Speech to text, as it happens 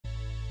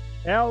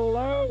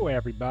Hello,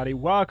 everybody.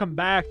 Welcome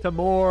back to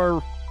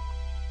more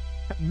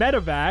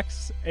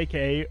Metavaxx,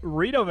 aka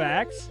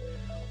Renovax.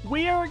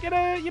 We are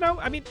gonna,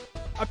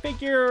 I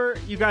figure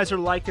you guys are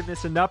liking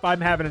this enough.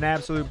 I'm having an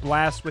absolute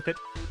blast with it.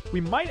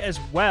 We might as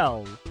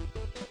well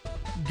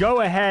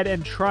go ahead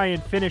and try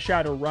and finish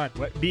out a run,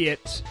 be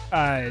it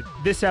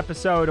this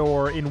episode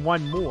or in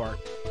one more.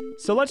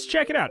 So let's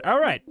check it out. All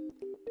right.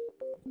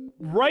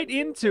 Right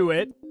into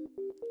it.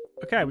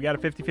 Okay, we got a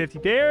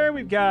 50-50 there.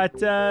 We've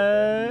got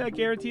a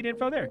guaranteed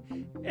info there.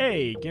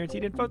 Hey,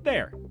 guaranteed info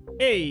there.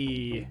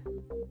 Hey.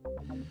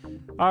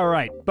 All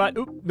right, but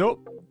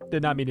nope,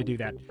 did not mean to do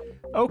that.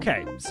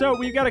 Okay, so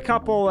we've got a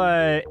couple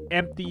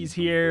empties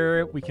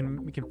here. We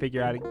can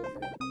figure out a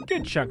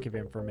good chunk of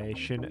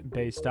information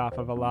based off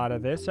of a lot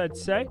of this, I'd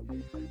say.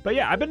 But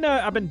yeah,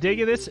 I've been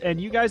digging this,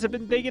 and you guys have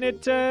been digging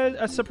it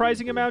a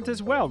surprising amount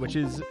as well, which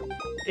is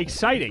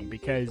exciting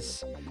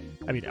because,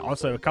 I mean,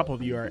 also a couple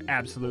of you are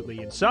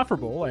absolutely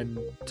insufferable and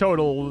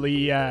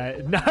totally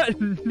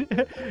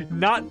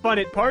not fun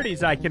at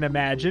parties, I can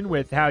imagine,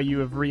 with how you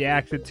have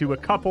reacted to a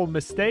couple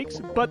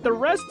mistakes. But the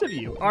rest of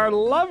you are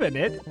loving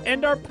it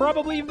and are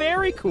probably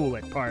very cool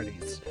at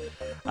parties.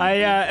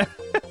 I've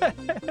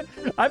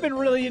been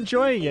really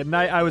enjoying it, and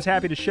I was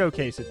happy to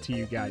showcase it to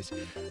you guys.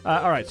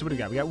 All right, so what do we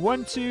got? We got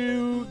 1,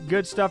 2,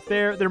 good stuff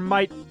there.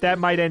 That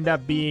might end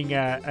up being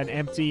an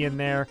empty in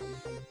there.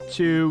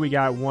 2, we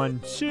got 1,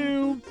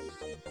 2.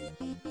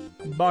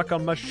 Buckle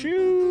my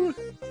shoe.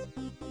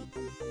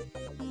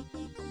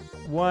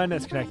 1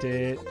 that's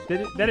connected.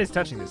 That is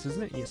touching this,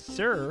 isn't it? Yes,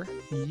 sir.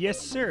 Yes,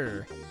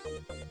 sir.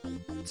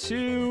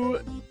 2.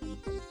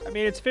 I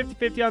mean, it's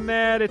 50-50 on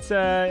that. It's,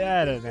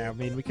 I don't know. I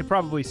mean, we could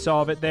probably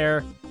solve it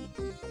there.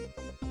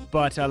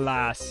 But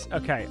alas.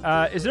 Okay,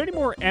 is there any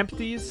more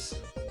empties?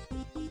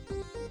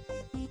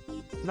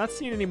 I'm not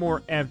seeing any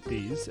more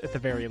empties, at the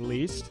very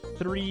least.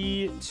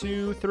 3,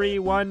 2, 3,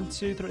 1,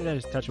 2, 3. That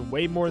is touching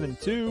way more than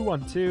 2.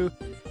 1, 2.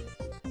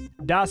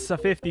 That's a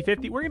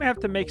 50-50. We're going to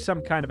have to make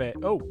some kind of a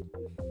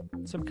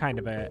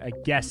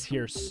guess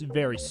here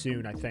very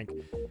soon, I think.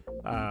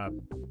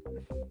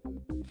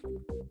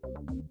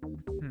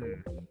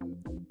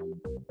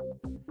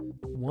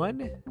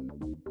 1,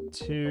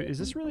 2. Is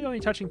this really only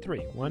touching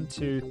 3? 1,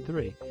 2,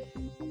 3.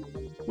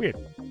 Weird.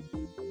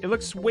 It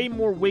looks way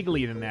more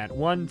wiggly than that.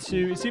 1,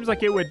 2. It seems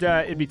like it would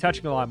it'd be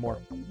touching a lot more.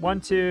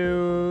 1,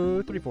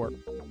 2, 3, 4.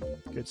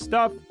 Good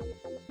stuff.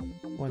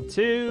 1,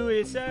 2.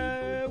 It's 1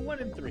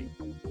 and 3.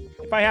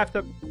 If I have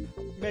to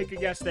make a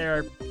guess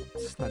there,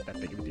 it's not that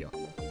big of a deal.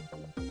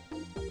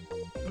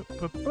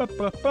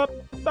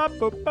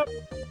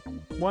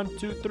 1,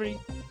 2, 3.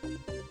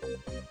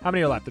 How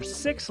many are left? There's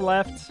 6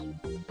 left.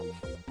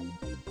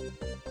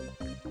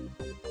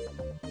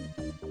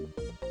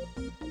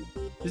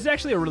 This is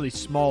actually a really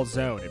small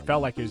zone. It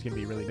felt like it was going to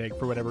be really big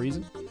for whatever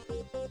reason.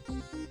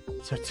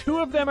 So 2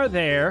 of them are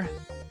there.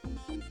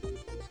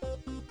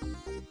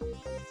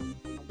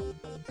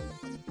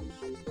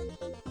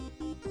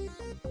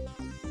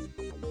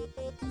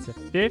 It's a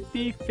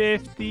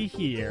 50-50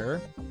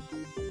 here.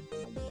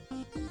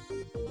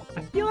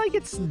 I feel like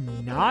it's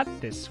not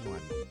this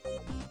one.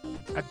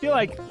 I feel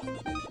like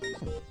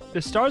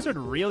the stars would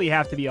really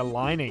have to be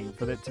aligning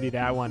for it to be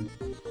that one.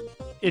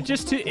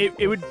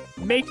 It would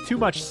make too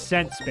much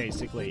sense,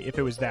 basically, if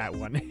it was that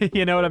one.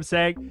 You know what I'm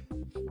saying?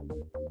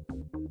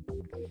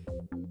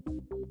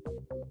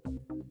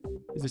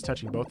 Is this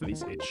touching both of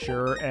these? It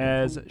sure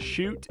as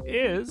shoot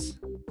is.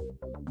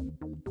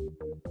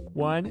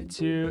 1,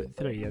 2,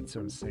 3. That's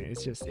what I'm saying.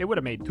 It's just, it would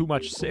have made too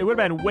much. It would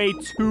have been way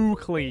too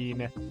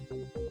clean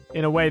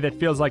in a way that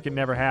feels like it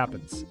never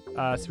happens.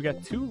 So we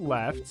got 2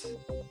 left.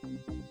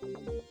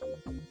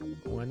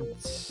 1,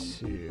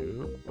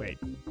 2. Wait.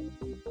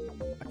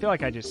 I feel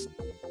like I just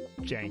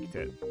janked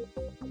it.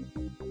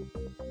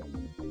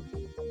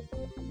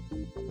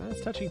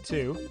 That's touching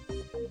 2.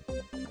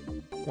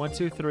 1,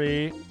 2,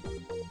 3.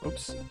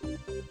 Oops.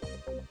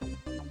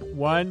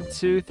 1,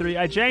 2, 3.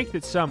 I janked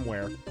it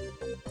somewhere.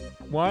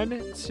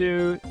 1,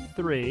 2,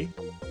 3.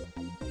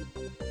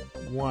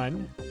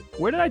 1.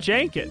 Where did I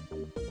jank it?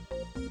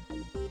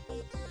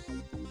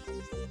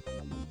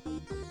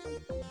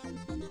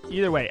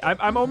 Either way,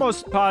 I'm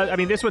almost positive. I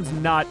mean, this one's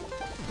not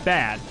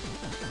bad,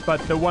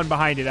 but the one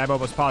behind it, I'm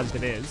almost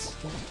positive is.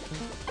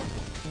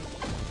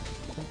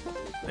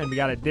 And we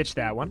gotta ditch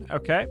that one.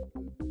 Okay.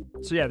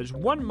 So yeah, there's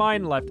 1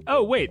 mine left.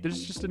 Oh, wait,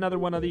 there's just another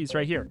one of these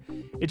right here.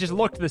 It just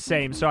looked the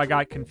same, so I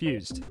got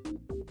confused.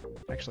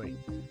 Actually,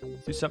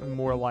 let's do something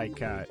more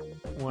like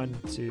 1,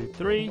 2,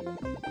 3.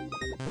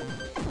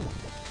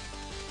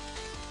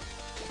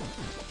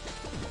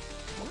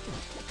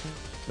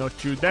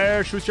 Don't you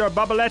dare shoot your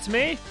bubble at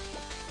me.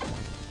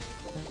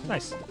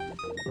 Nice.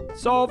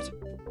 Solved.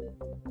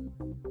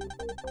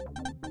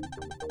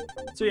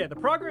 So yeah, the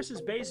progress is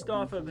based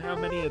off of how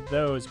many of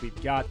those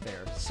we've got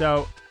there.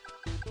 So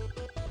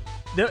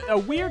a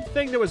weird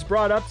thing that was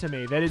brought up to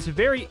me that is a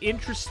very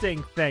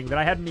interesting thing that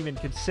I hadn't even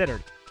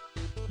considered.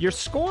 Your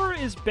score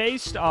is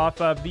based off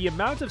of the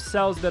amount of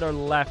cells that are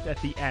left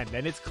at the end,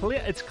 and it's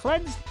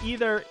cleansed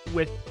either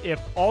with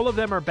if all of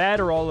them are bad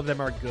or all of them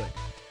are good.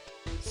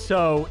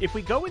 So if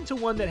we go into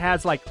one that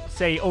has, like,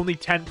 say, only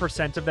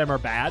 10% of them are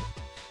bad,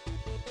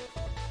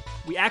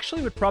 we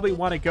actually would probably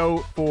want to go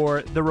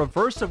for the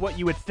reverse of what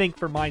you would think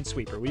for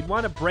Minesweeper. We'd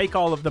want to break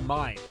all of the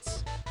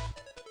mines.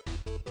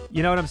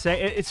 You know what I'm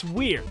saying? It's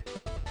weird.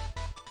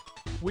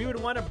 We would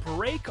want to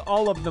break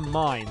all of the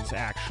mines,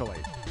 actually.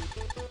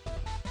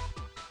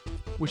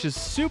 Which is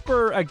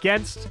super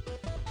against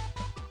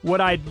what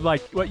I'd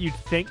like, what you'd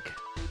think.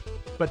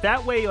 But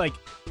that way, like,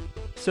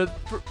 so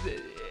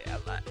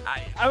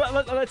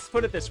let's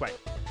put it this way.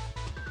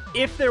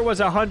 If there was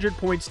 100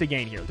 points to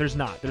gain here, there's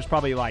not. There's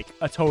probably like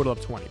a total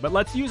of 20. But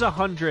let's use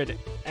 100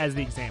 as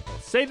the example.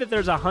 Say that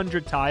there's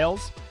 100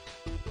 tiles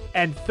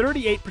and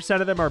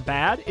 38% of them are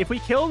bad. If we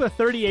kill the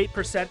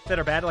 38% that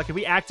are bad, like if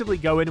we actively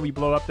go in and we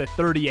blow up the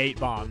 38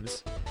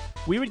 bombs,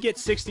 we would get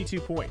 62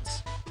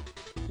 points.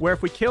 Where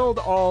if we killed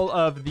all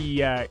of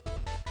the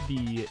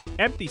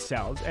empty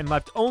cells and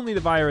left only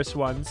the virus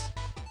ones,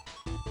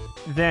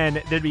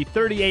 then there'd be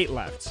 38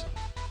 left.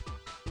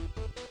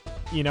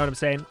 You know what I'm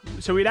saying?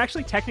 So we'd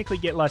actually technically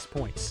get less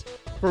points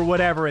for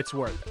whatever it's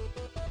worth.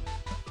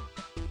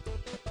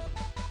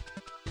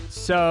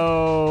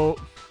 So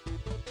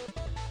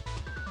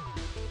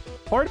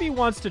part of me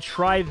wants to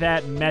try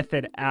that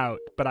method out,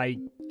 but I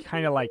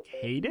kind of like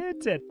hate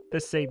it at the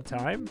same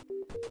time.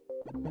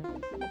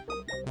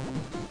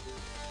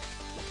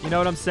 You know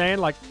what I'm saying?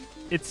 Like,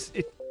 at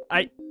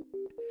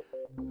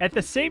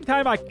the same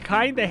time, I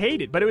kind of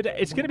hate it, but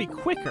it's going to be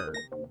quicker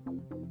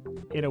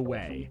in a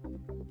way.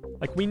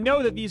 Like, we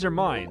know that these are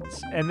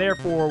mines, and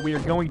therefore we are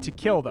going to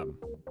kill them.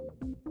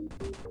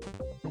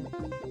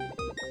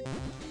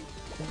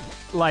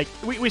 Like,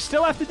 we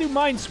still have to do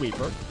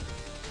Minesweeper.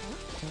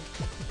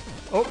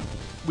 Oh,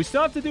 we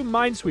still have to do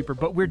Minesweeper,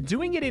 but we're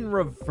doing it in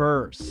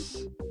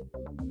reverse.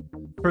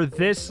 For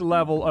this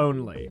level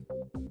only.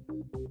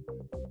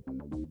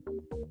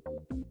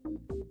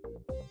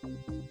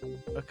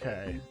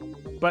 Okay.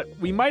 But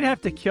we might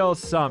have to kill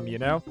some, you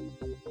know?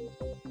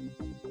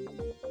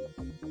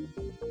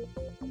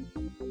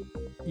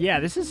 Yeah,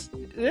 this,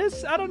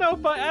 I don't know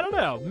if I don't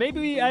know.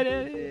 Maybe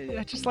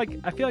I just like,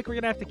 I feel like we're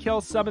gonna have to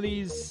kill some of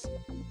these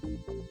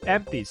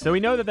empties. So we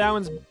know that that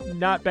one's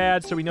not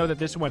bad, so we know that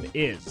this one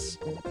is.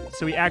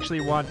 So we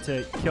actually want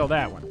to kill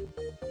that one.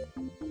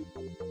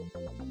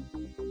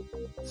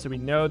 So we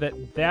know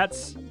that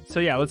that's... So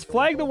yeah, let's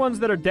flag the ones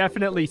that are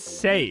definitely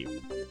safe.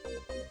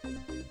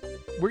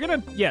 We're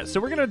gonna... Yeah,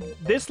 so we're gonna...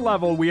 This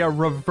level, we are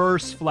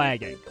reverse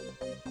flagging.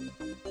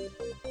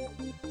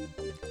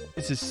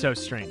 This is so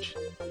strange.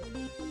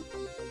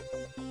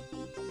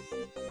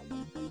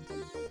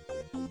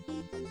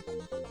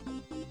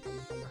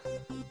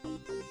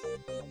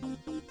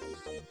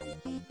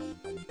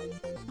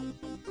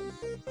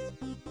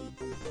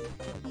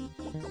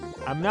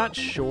 I'm not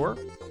sure.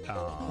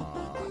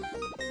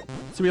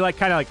 So we like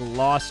kind of like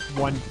lost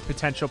one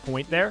potential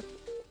point there.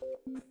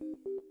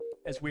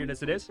 As weird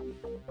as it is.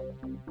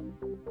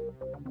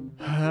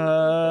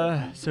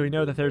 So we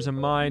know that there's a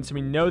mine. So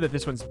we know that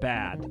this one's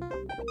bad.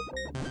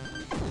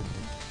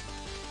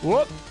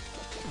 Whoop.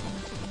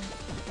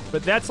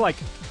 But that's like...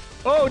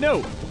 Oh,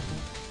 no.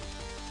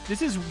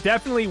 This is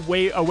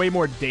definitely a way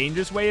more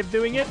dangerous way of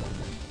doing it.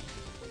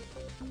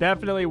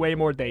 Definitely way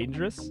more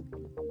dangerous.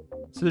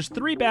 So there's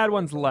 3 bad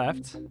ones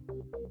left.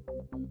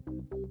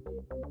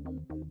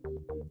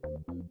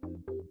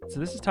 So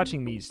this is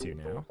touching these 2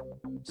 now.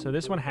 So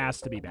this one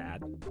has to be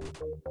bad.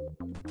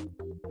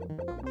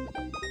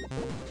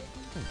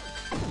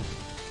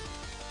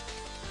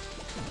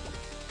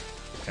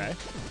 Okay.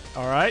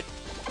 All right.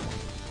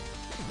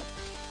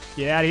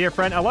 Get out of here,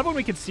 friend. I love when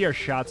we can see our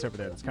shots over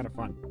there. It's kind of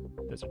fun.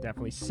 Those are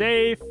definitely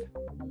safe.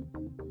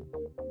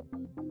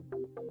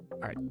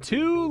 All right,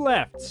 2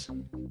 left.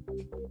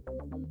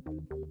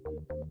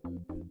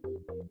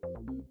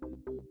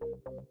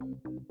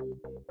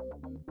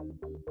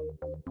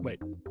 Wait.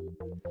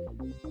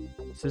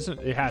 So this one,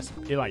 it has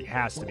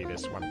to be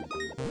this one.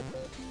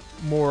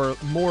 More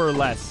or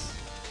less.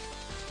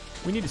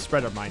 We need to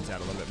spread our minds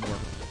out a little bit more.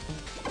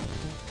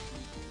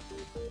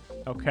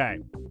 Okay.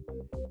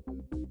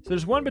 So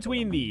there's one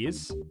between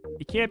these.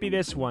 It can't be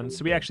this one,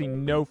 so we actually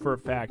know for a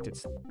fact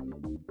it's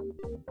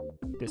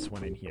this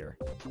one in here.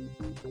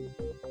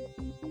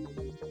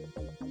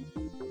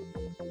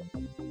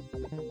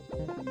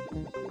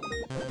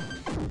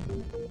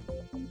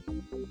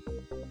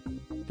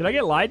 Did I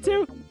get lied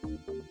to?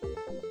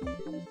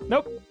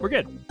 Nope, we're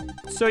good.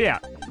 So yeah,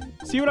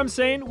 see what I'm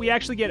saying? We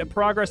actually get a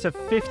progress of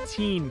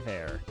 15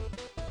 there.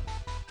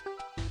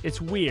 It's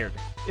weird.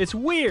 It's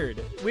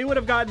weird. We would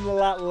have gotten a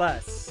lot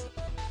less.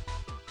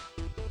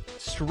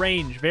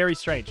 Strange, very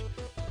strange.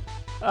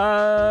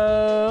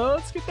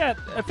 Let's get that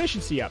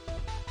efficiency up.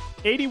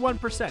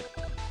 81%.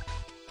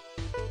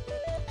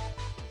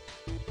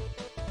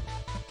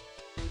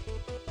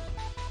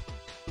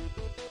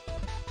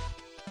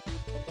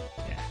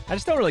 I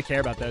just don't really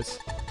care about those.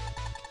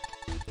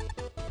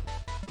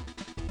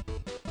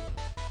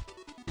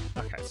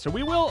 So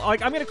we will,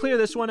 like, I'm gonna clear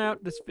this one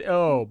out. This,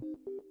 oh,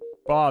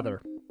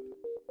 bother.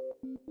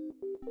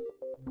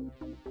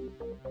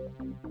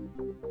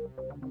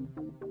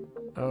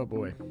 Oh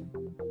boy.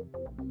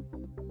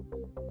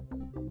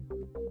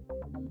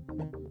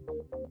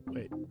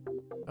 Wait.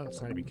 Oh,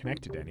 it's not even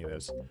connected to any of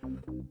those.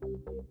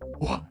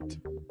 What?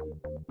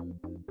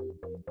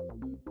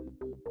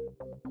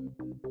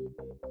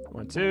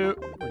 1, 2.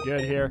 We're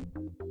good here.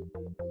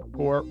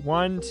 4,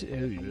 1,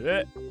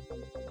 2.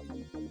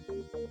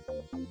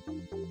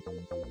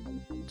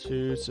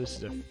 2. So this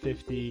is a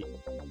 50.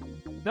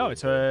 No,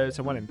 it's a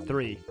 1 and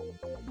 3.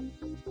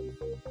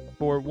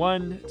 4,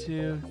 1,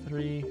 2,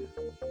 3,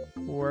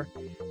 4.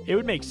 It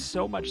would make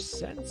so much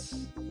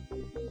sense.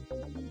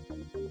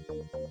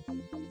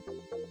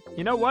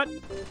 You know what?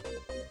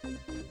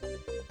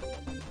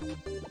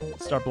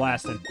 Start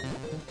blasting.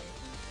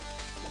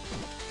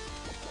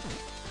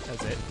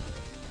 That's it.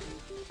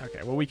 Okay,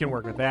 well, we can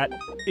work with that.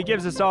 It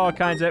gives us all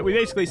kinds of... We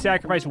basically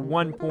sacrifice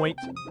 1 point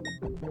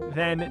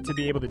then to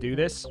be able to do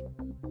this.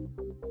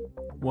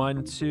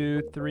 1,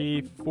 2,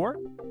 3, 4.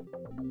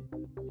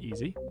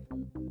 Easy.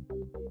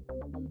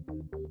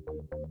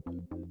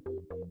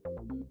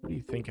 What are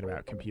you thinking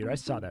about, computer? I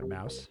saw that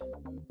mouse.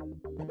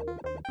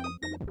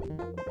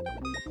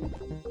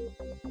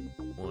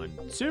 1,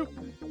 2.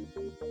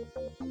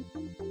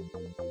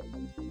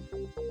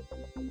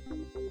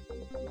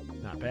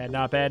 Not bad,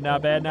 not bad,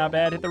 not bad, not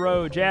bad. Hit the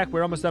road, Jack.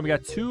 We're almost done. We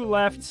got 2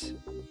 left.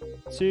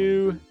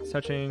 2.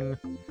 Touching.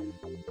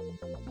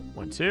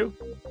 1, 2.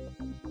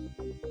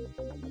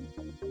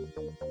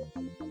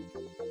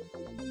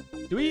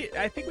 Do we...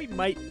 I think we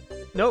might...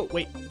 No,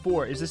 wait.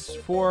 4. Is this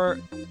 4?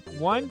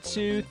 1,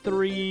 2,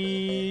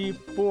 3,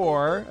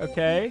 4.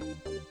 Okay.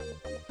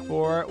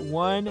 4.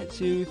 1,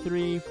 2,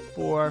 3,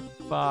 4,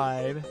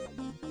 5.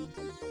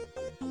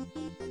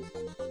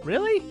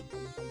 Really?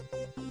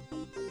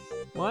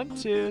 1,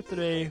 2,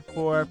 3,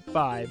 4,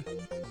 5.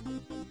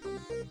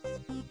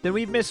 Then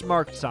we've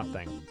mismarked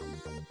something.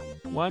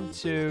 1,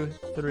 2,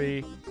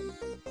 3,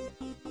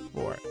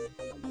 4.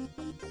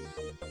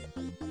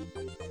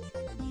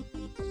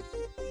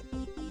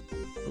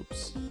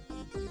 Oops.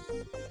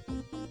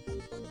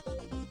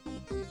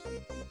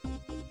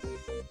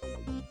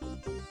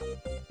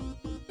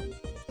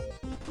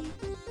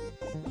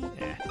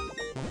 Yeah.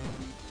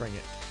 Bring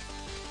it.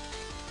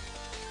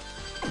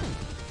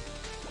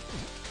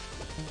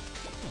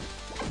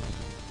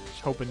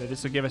 Hoping that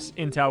this will give us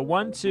intel.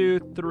 1, 2,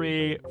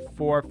 3,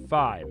 4,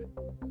 5.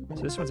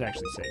 So this one's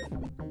actually safe.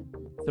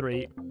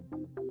 3.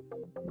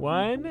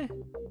 1,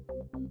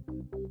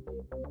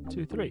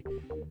 2, 3.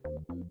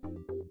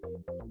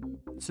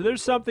 So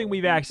there's something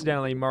we've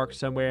accidentally marked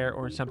somewhere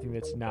or something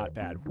that's not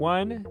bad.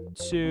 1,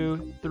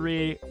 2,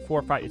 3,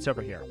 4, 5. It's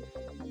over here.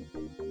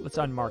 Let's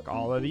unmark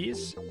all of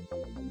these.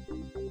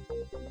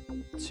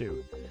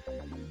 2.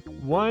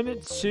 1,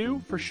 2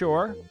 for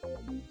sure.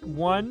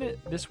 1,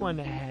 this one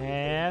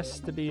has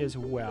to be as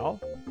well.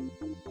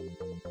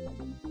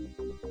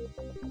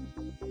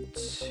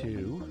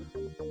 2.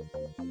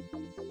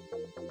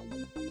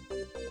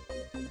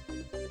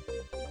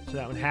 So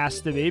that one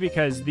has to be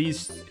because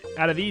these,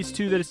 out of these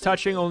 2 that it's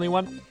touching, only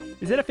 1.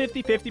 Is it a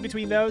 50-50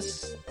 between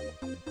those?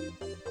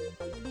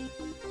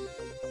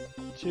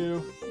 2,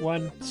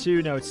 1,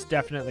 2. No, it's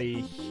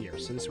definitely here.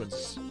 So this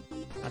one's,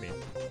 I mean,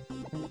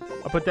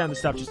 I'll put down the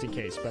stuff just in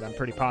case, but I'm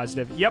pretty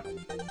positive. Yep.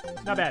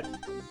 Not bad.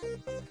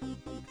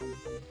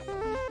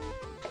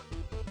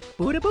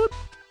 Boot a boot.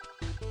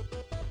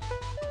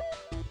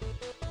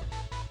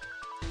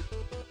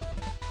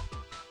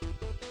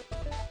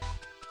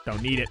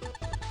 Don't need it.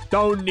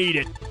 Don't need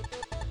it.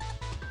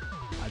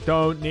 I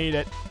don't need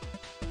it.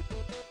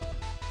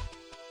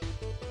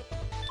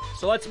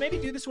 So let's maybe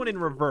do this one in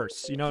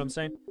reverse. You know what I'm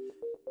saying?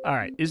 All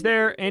right. Is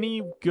there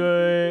any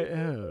good...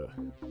 Oh.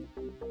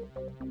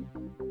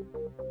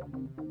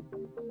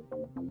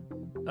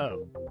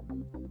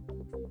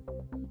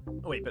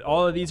 Oh, wait, but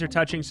all of these are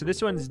touching. So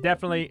this one's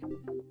definitely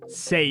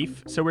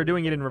safe. So we're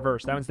doing it in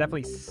reverse. That one's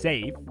definitely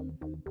safe.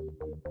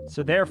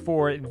 So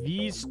therefore,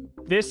 this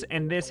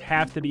and this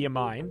have to be a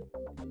mine.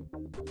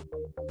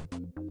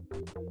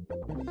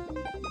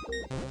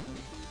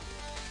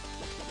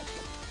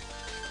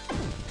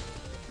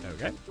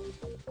 Okay.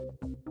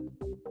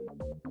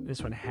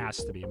 This one has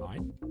to be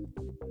mine.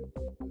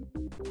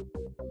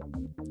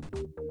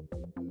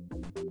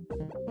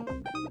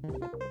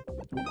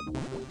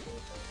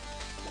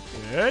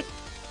 Good.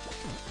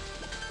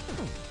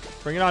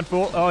 Bring it on,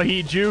 fool. Oh,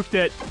 he juked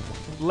it.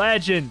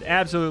 Legend.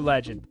 Absolute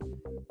legend.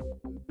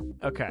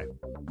 Okay.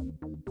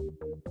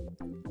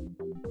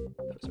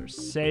 Those are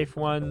safe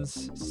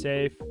ones.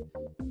 Safe.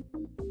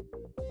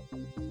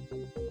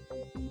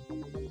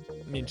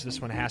 Means this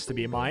one has to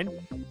be mine.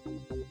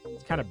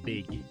 It's kind of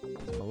big.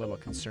 So I'm a little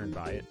concerned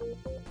by it.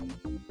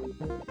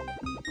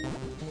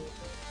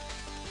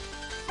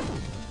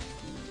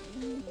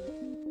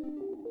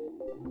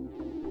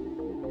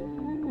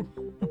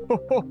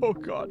 Oh,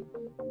 God.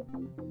 All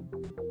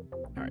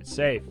right,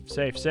 safe,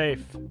 safe,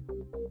 safe.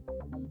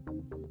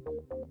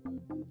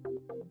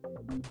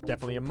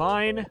 Definitely a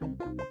mine.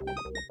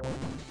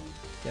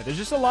 Yeah, there's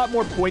just a lot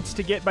more points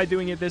to get by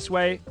doing it this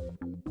way.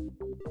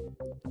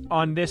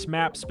 On this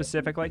map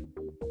specifically.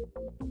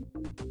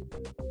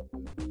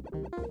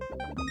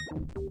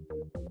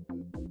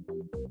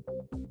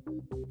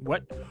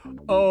 What?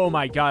 Oh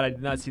my god, I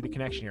did not see the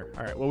connection here.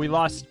 All right, well, we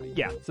lost.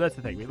 Yeah, so that's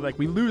the thing.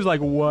 We lose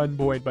like 1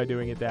 point by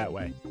doing it that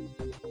way.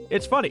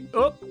 It's funny.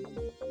 Oh!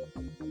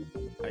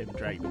 I'm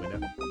dragging the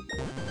window.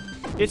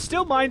 It's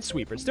still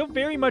Minesweeper. It's still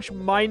very much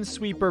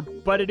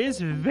Minesweeper, but it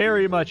is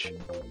very much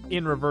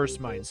in reverse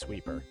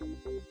Minesweeper.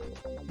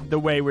 The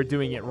way we're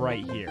doing it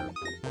right here.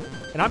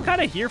 And I'm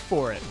kind of here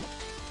for it.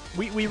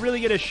 We really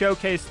get to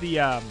showcase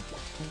the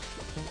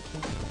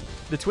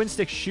twin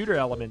stick shooter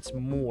elements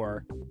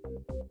more.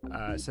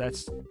 So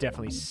that's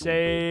definitely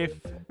safe.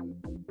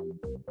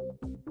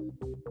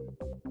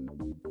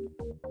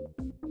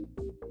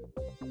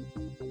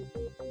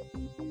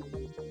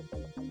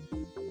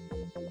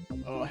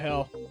 Oh,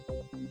 hell.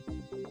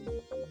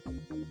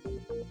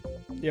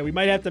 Yeah, we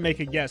might have to make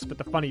a guess, but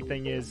the funny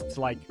thing is, it's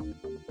like...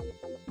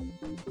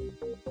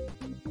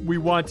 we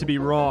want to be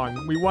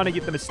wrong. We want to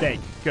get the mistake.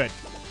 Good.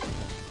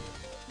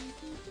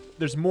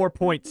 There's more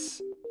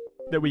points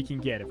that we can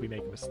get if we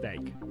make a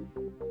mistake.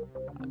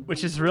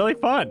 Which is really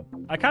fun.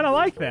 I kind of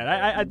like that.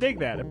 I dig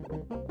that.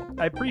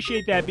 I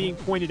appreciate that being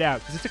pointed out,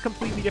 because it's a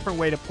completely different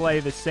way to play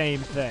the same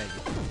thing.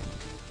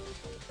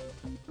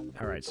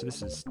 Alright, so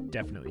this is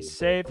definitely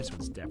safe. This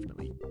one's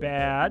definitely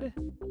bad.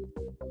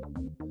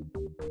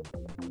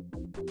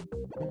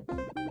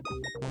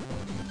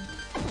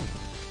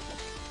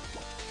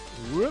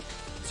 Whoop.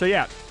 So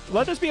yeah,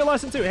 let this be a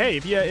lesson too. Hey,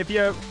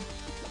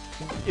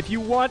 if you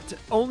want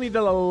only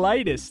the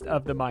lightest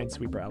of the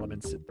Minesweeper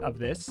elements of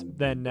this,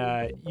 then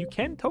you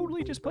can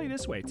totally just play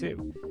this way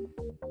too.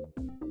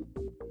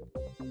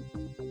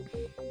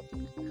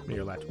 How many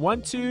are left?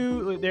 1,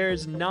 2.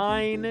 There's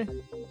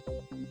 9,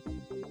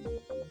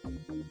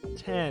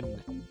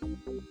 10.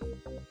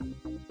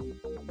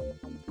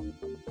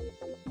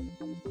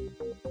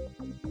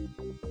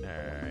 All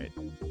right.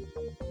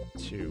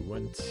 2,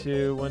 1,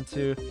 2, 1,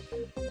 2.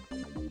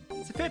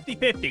 It's a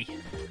 50-50.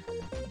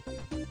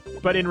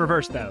 But in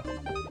reverse, though.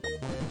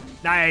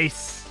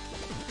 Nice!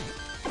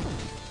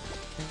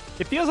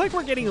 It feels like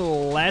we're getting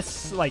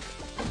less, like,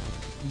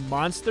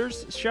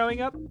 monsters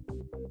showing up.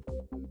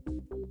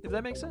 If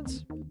that makes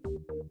sense.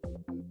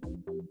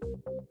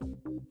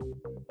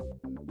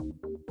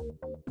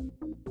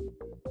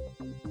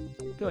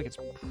 I feel like it's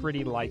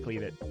pretty likely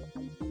that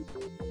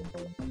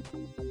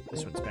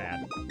this one's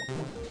bad.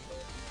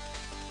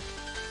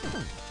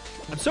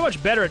 I'm so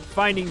much better at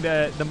finding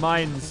the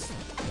mines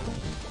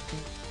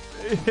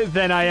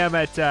than I am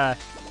at the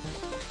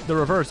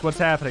reverse. What's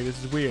happening?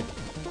 This is weird.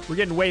 We're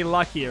getting way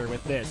luckier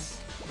with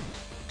this.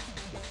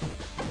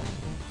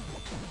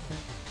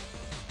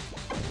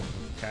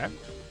 Okay.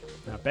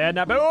 Not bad,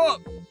 not bad. Oh!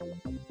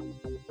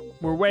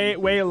 We're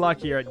way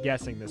luckier at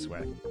guessing this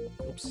way.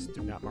 Oops,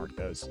 do not mark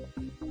those.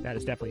 That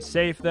is definitely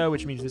safe, though,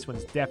 which means this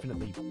one's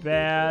definitely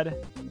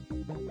bad.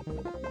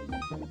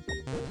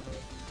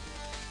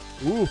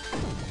 Ooh.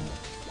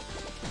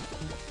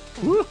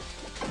 Woo!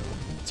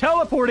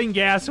 Teleporting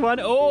gas one.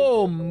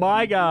 Oh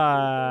my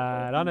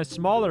god. On a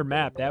smaller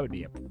map, that would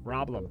be a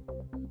problem.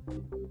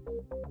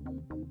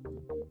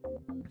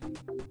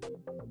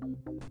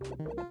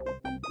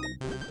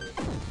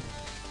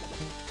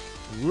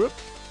 Whoop.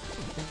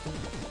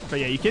 But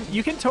yeah,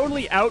 you can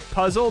totally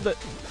out-puzzle the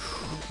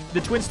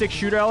twin stick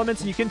shooter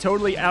elements, and you can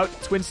totally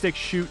out-twin stick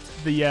shoot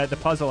the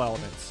puzzle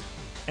elements.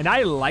 And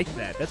I like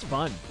that. That's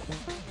fun.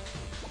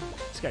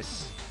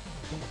 This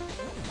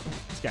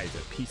guy's a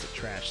piece of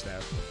trash, though.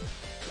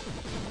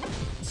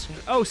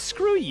 Oh,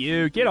 screw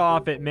you. Get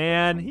off it,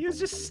 man. He was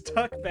just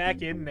stuck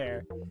back in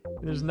there.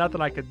 There's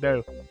nothing I could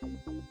do.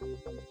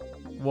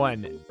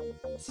 1.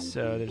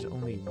 So there's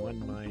only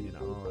 1 mine in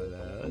all of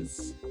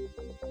those.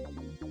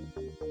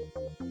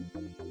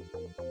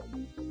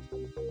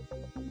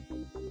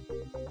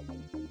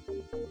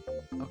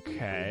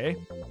 Okay.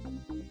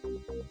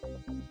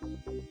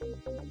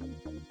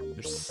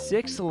 There's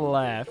 6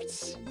 left.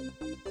 It's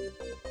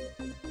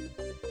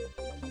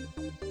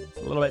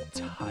a little bit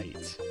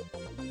tight.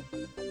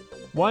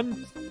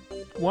 1,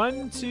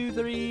 2,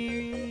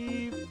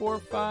 3, 4,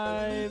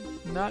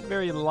 5. Not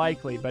very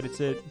likely, but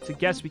it's a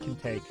guess we can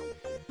take.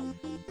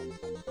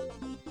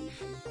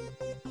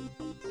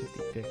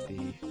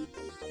 50-50.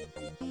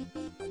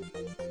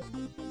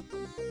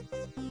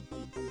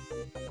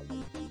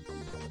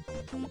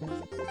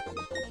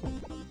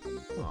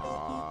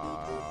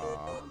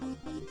 Aww.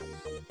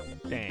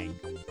 Dang.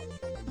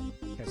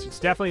 Okay, so it's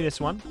definitely this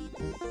one.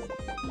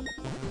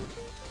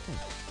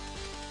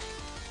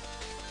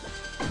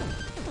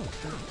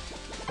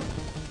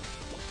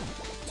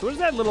 So what is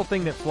that little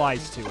thing that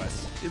flies to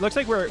us? It looks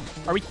like are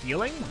we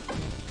healing?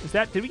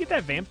 Did we get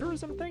that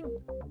vampirism thing?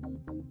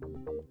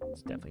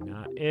 It's definitely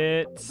not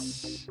it.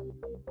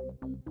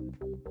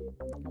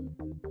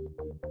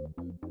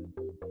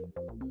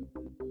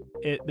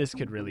 This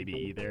could really be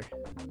either.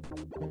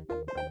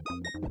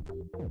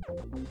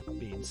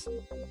 Beans.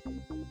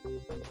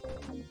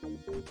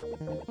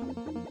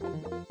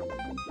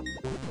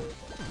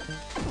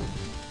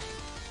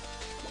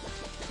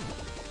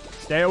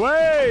 Stay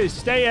away!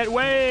 Stay at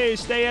way!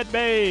 Stay at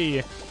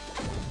bay!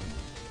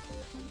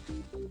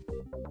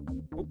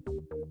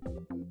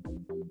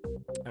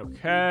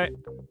 Okay.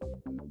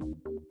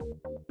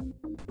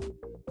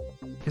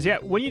 Because, yeah,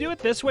 when you do it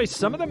this way,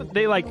 some of them,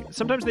 they, like,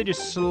 sometimes they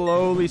just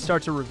slowly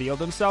start to reveal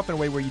themselves in a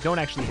way where you don't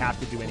actually have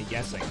to do any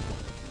guessing.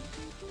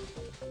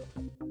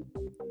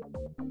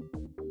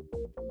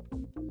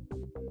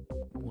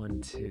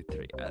 One, two,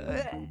 three.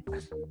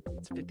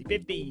 It's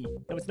 50-50.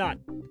 No, it's not.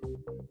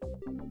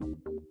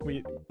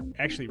 We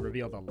actually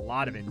revealed a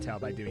lot of intel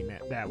by doing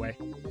that way.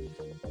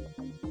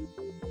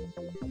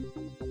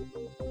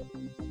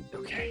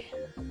 Okay.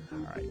 All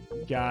right.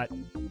 Got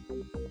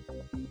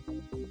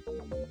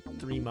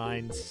 3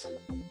 mines.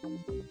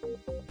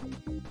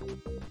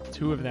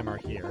 2 of them are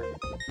here.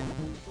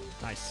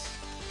 Nice.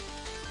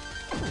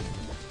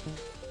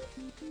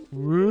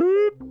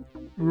 Whoop!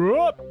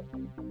 Whoop!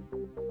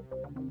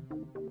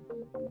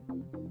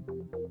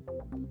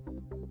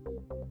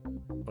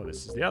 Oh,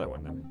 this is the other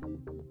one then.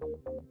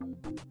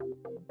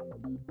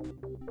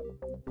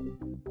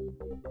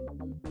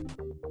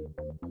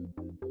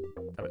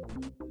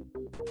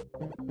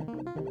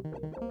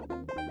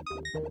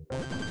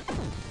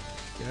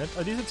 Good.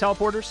 Are these the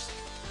teleporters?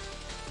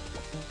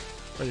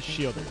 Or the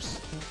shielders?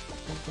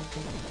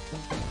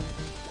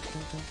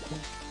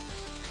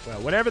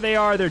 Well, whatever they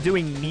are, they're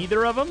doing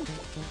neither of them.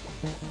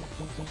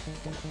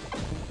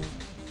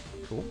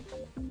 Cool.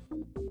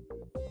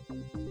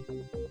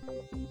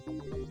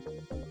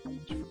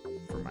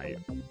 For my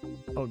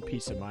own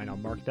peace of mind, I'll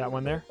mark that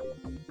one there.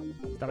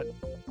 Stop it.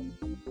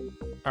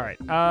 All right.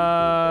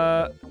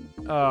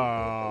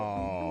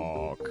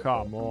 Oh,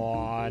 come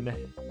on.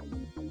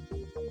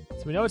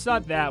 So we know it's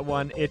not that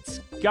one. It's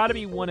got to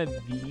be one of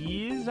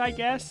these, I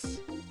guess.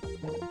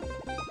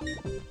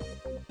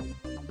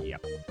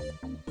 Yep.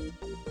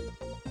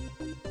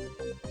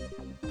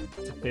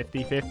 It's a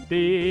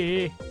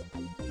 50-50.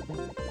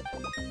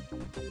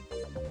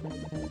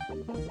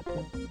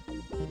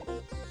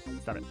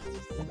 Stop it.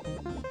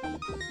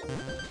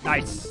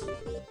 Nice.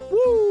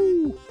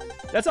 Woo!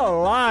 That's a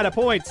lot of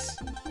points.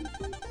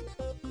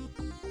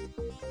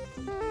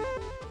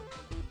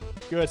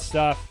 Good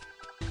stuff.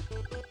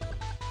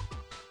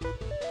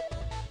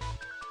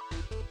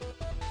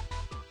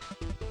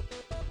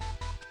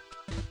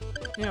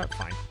 Yeah,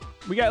 fine.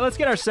 Let's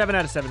get our 7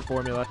 out of 7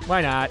 formula.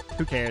 Why not?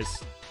 Who cares?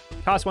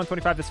 Cost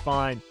 125, that's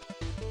fine.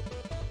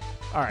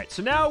 All right,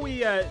 so now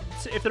we,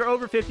 if they're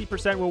over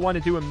 50%, we'll want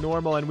to do them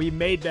normal, and we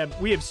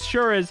have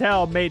sure as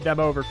hell made them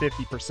over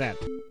 50%.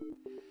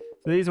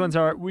 So these ones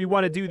we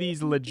want to do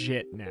these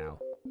legit now.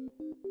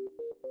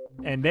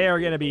 And they are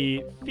going to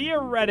be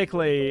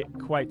theoretically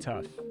quite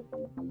tough.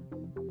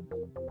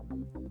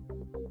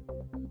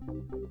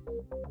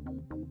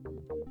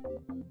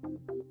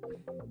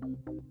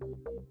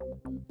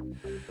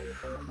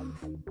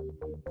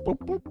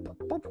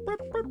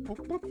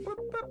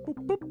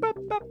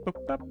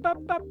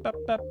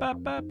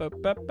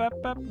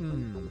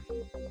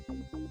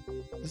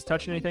 Is this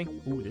touching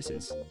anything? Ooh, this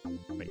is.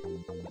 Wait.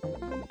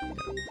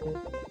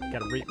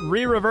 Gotta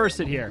re-reverse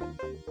it here.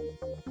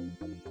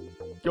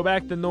 Go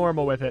back to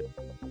normal with it.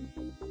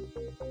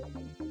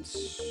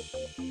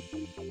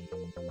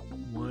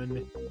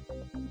 1,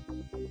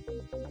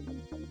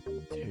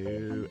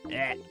 2,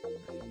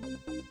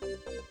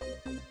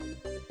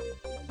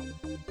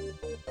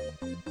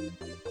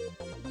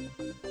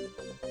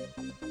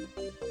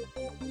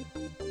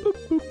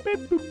 Boop, boop,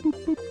 boop, boop, boop,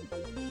 boop.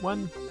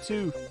 1,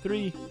 2,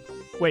 3.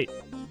 Wait.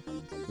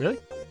 Really?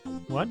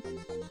 1,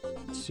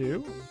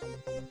 2,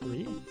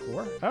 3,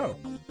 4. Oh.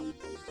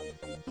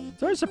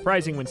 It's always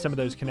surprising when some of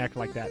those connect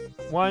like that.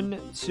 1,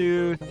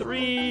 2,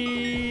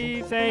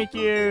 3. Thank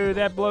you.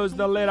 That blows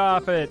the lid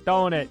off it,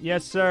 don't it?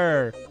 Yes,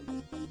 sir.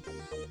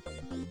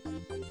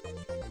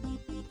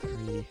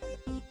 3.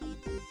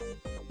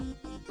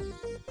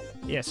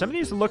 Yeah, some of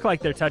these look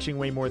like they're touching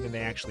way more than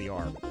they actually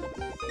are.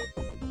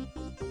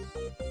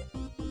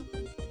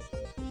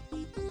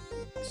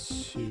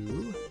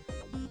 2.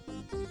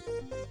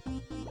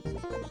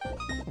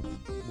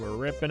 We're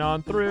ripping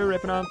on through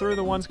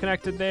the ones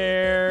connected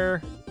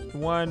there.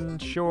 1,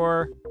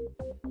 sure.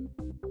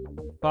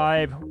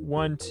 5,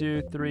 1,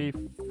 2, 3,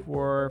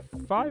 4,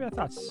 5. I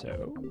thought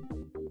so.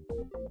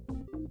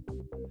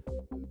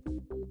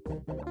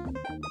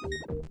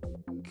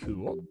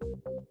 Cool.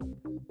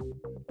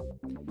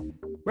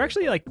 We're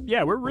actually like,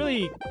 yeah, we're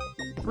really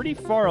pretty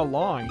far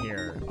along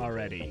here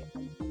already.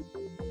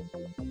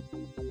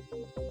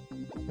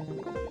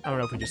 I don't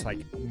know if we just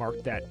like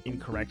marked that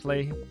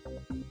incorrectly,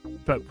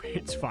 but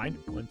it's fine.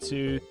 1,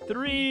 2,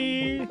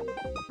 3.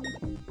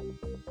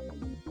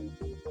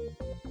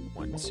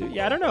 1, 2.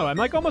 Yeah, I don't know. I'm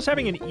like almost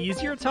having an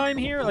easier time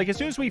here. Like as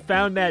soon as we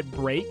found that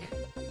break,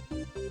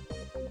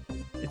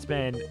 it's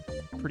been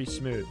pretty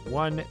smooth.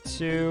 1,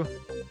 2.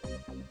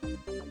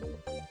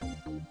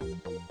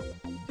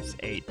 It's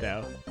 8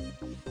 though.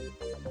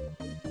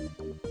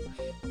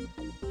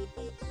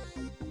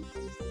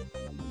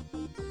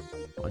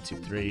 1, 2,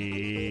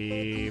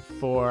 3,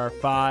 4,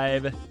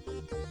 5,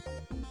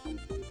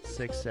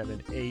 6,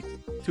 7, 8.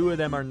 Two of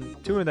them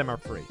are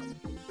free.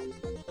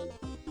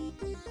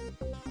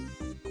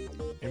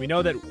 And we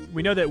know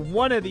that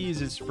one of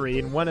these is free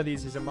and one of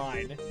these is a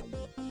mine.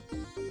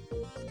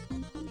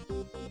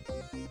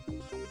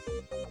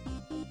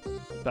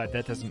 But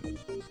that doesn't,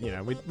 you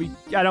know,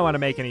 I don't want to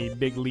make any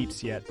big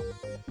leaps yet.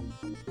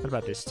 What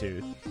about this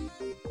tooth?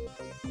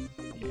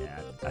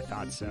 Yeah, I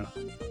thought so.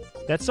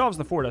 That solves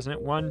the 4, doesn't it?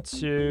 1,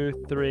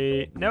 2,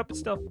 3. Nope, it's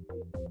still.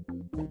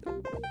 Nope.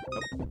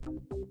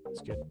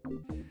 That's good.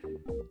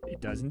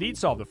 It does indeed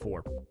solve the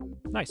 4.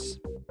 Nice.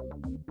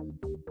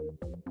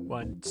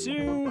 1,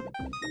 2.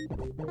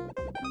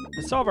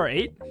 Let's solve our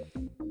 8.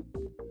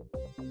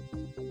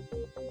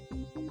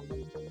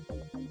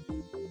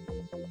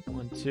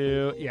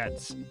 Yeah,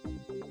 it's...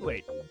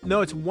 Wait.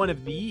 No, it's one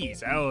of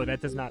these. Oh,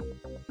 that does not...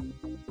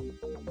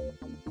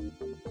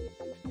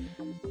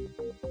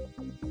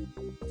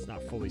 Let's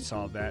not fully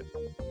solve that.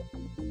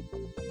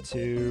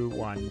 2,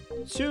 1,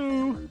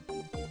 2.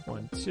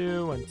 1,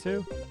 2, 1,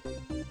 2.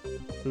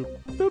 Boop,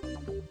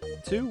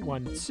 boop. 2,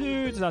 1, 2.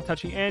 It's not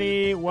touching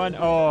any. 1.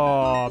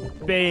 Oh,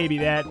 baby,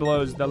 that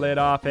blows the lid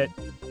off it.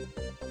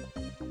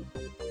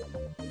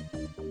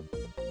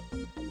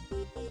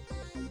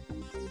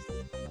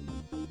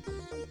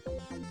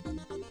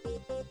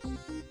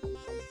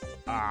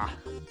 Ah.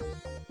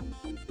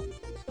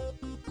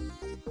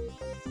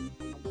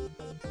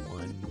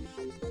 1.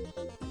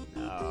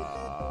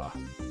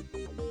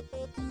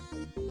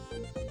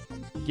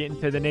 Getting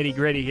to the nitty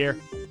gritty here.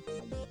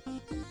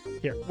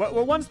 Here.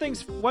 Well, one thing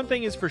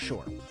is for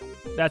sure.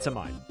 That's a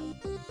mine.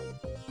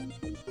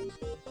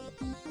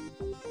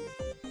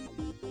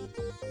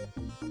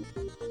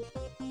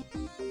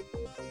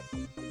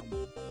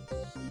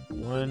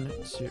 One,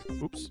 two.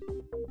 Oops.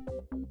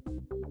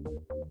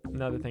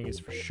 Another thing is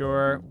for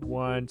sure.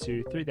 1,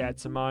 2, 3.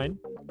 That's a mine.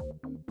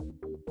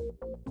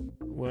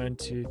 1,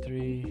 2,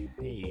 3.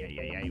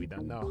 Hey, we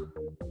don't know.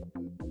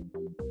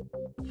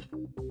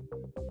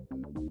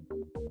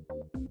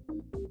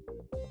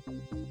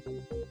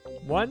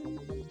 One,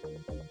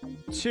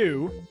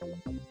 2.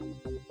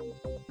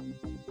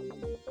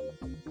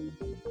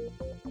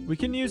 We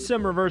can use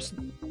some reverse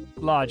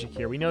logic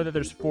here. We know that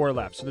there's 4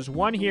 left. So there's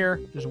 1 here.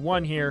 There's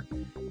 1 here.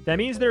 That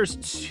means there's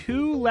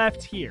 2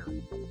 left here.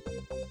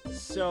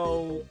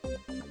 So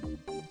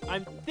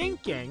I'm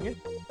thinking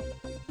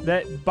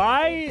that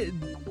by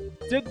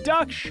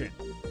deduction,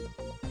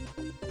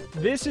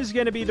 this is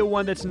going to be the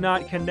one that's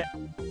not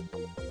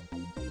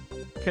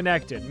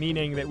connected,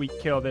 meaning that we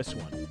kill this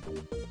one.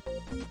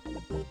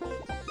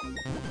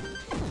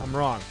 I'm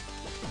wrong,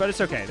 but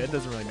it's okay. That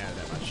doesn't really matter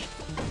that much.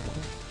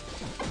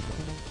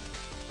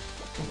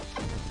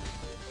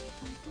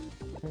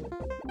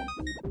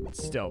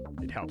 Still,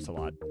 it helps a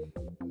lot.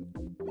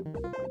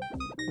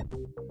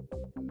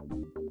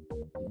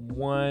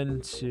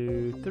 1,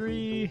 2,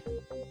 3.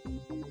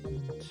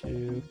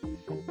 2,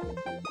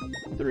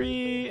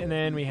 3. And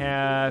then we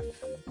have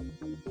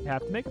to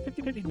make a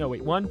 50-50. No,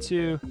 wait. 1,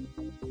 2.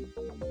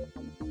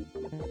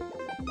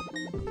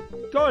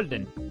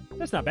 Golden.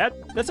 That's not bad.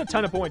 That's a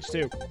ton of points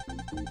too.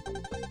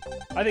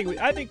 I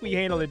think we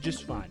handled it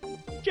just fine.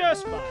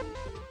 Just fine.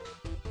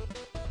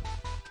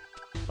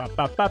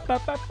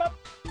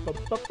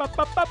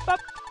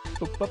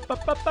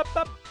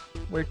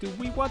 Where do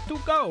we want to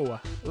go?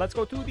 Let's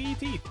go to the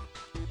teeth.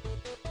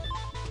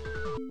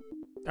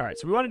 All right,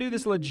 so we want to do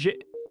this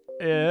legit.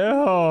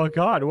 Oh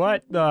God,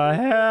 what the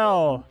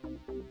hell?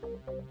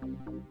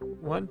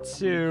 1,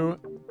 2.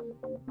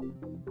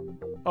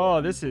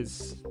 Oh, this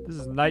is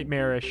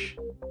nightmarish.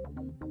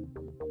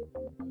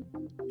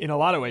 In a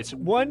lot of ways.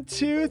 1,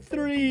 2,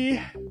 3,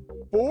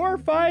 4,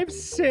 5,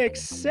 6,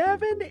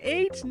 7,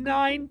 8,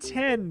 9,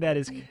 10 that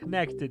is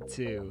connected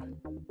to.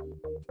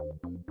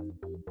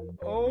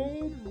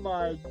 Oh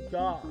my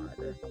God.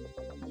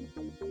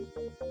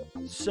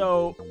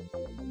 So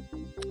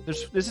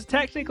this is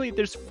technically,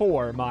 there's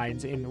 4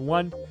 mines in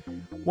 1,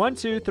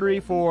 2, 3,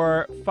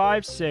 4,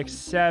 5, 6,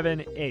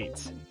 7,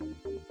 8.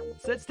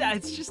 So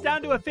it's just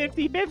down to a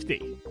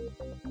 50-50.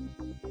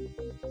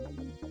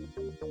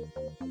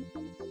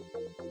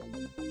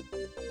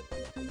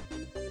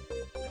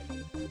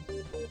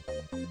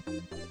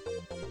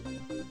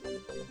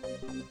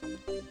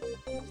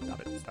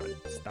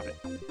 Stop it.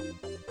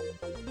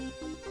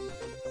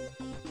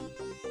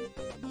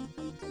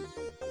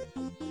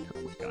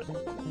 Oh, God.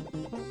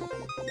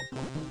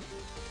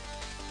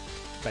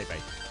 Bye.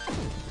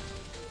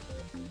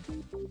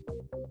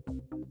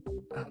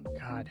 Oh,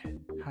 God.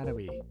 How do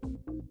we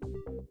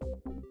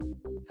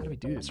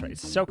do this right?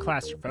 It's so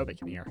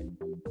claustrophobic in here.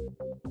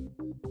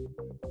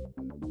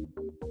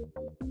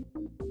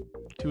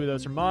 2 of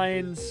those are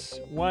mines.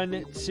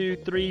 1, 2,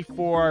 3,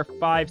 4,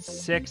 5,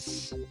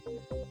 6.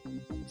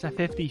 It's a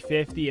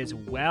 50-50 as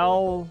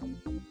well.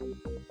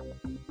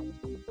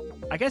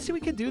 I guess we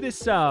could do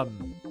this,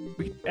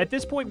 at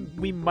this point,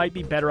 we might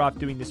be better off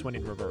doing this one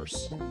in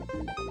reverse.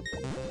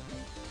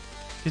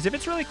 Because if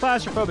it's really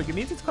claustrophobic, it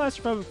means it's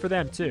claustrophobic for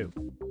them, too.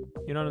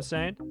 You know what I'm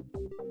saying?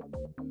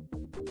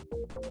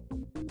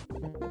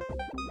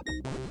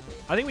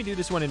 I think we do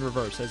this one in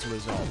reverse as a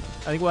result.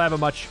 I think we'll have a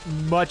much,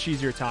 much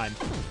easier time.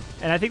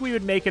 And I think we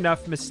would make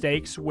enough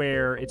mistakes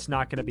where it's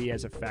not going to be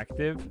as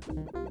effective.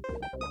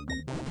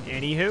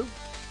 Anywho.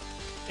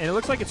 And it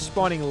looks like it's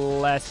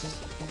spawning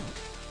less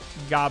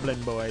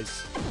goblin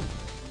boys.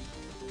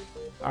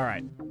 All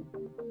right.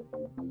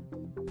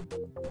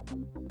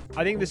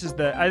 I think this is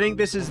the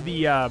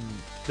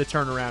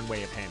turnaround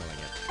way of handling it.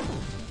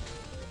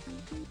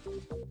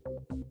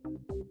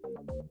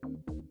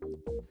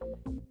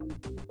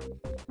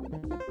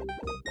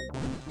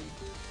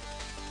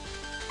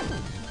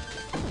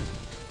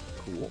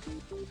 Cool.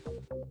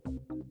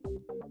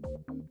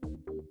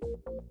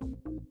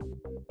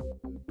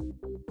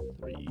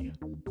 Three,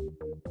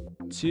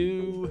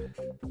 two.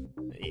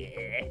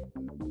 Yeah.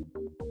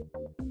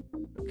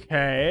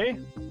 Okay.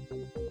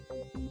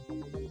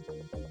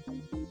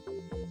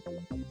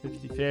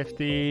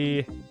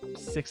 50-50.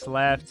 6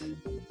 left.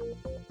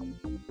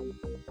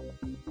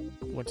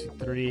 1, 2,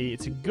 3.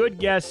 It's a good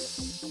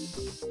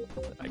guess.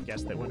 I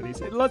guess that one of these.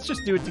 Let's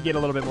just do it to get a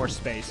little bit more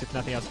space, if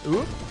nothing else.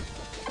 Ooh.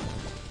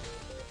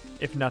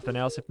 If nothing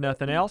else, if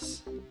nothing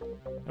else.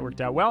 That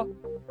worked out well.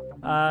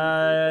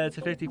 It's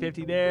a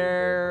 50-50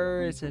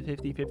 there. It's a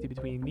 50-50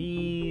 between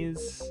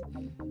these.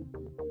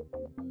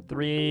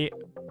 3.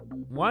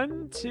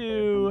 1,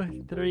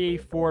 2, 3,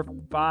 4,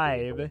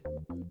 5.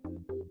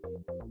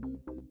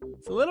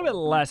 It's a little bit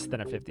less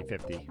than a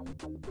 50-50.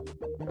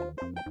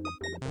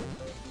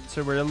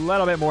 So we're a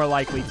little bit more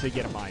likely to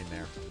get a mine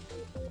there.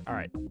 All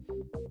right.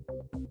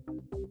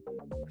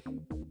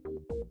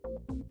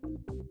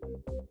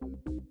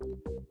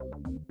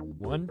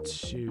 One,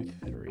 2,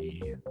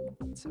 3.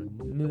 So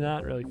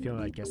not really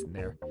feeling like guessing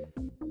there.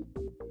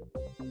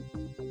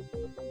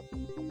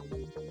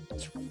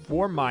 There's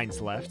 4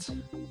 mines left.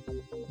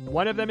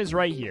 One of them is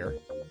right here.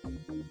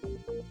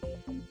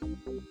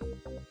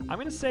 I'm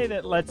gonna say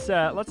that let's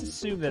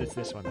assume that it's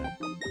this one then.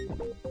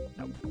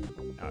 Nope.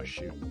 Oh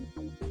shoot.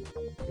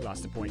 We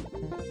lost a point.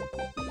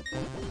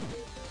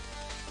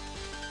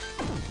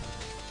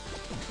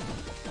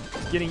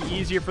 It's getting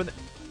easier for the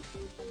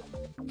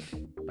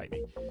bite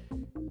me.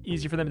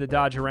 Easier for them to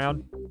dodge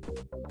around.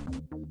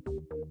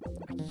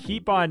 I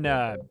keep on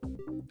oh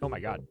my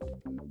god.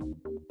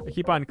 I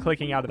keep on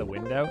clicking out of the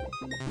window.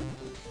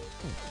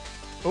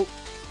 Oh.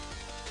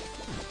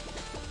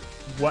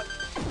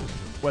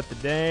 What the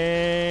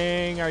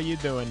dang are you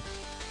doing?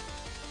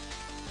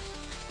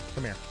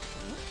 Come here.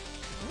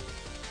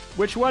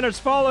 Which one is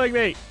following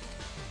me?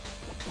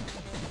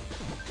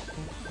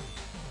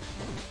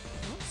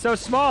 So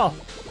small.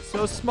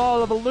 So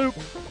small of a loop.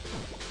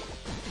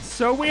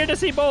 So weird to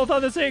see both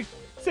on the same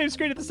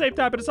screen at the same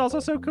time, but it's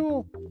also so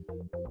cool.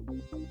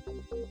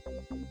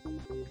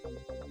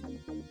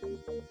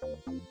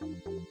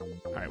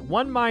 All right,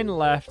 1 mine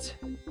left.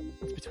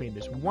 It's between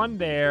this one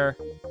there.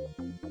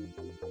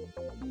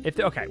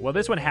 Okay, well,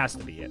 this one has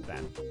to be it,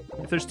 then.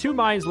 If there's 2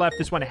 mines left,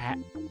 this one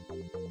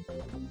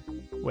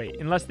Wait,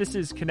 unless this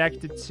is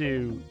connected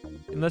to...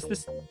 Unless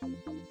this...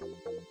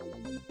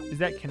 Is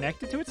that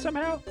connected to it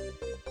somehow?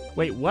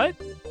 Wait, what?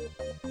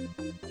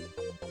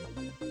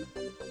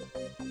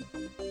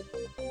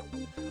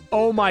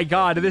 Oh my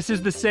god, this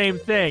is the same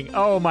thing.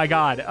 Oh my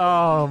god.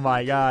 Oh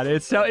my god.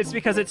 It's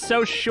because it's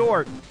so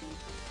short.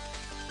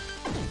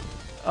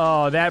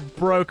 Oh, that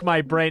broke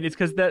my brain. It's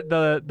because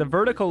the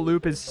vertical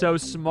loop is so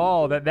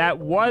small that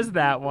was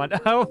that one.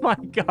 Oh my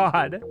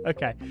god.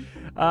 Okay.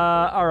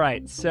 All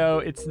right. So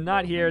it's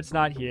not here. It's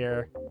not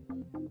here.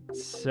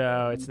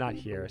 So it's not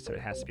here. So it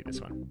has to be this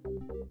one.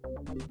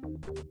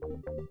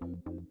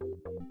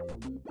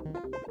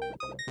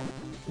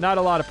 Not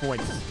a lot of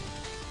points.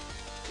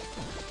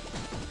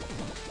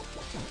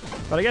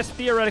 But I guess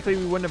theoretically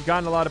we wouldn't have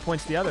gotten a lot of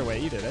points the other way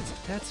either.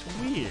 That's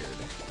weird.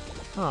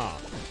 Huh.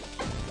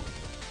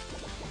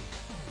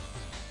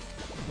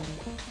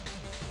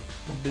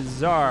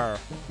 Bizarre.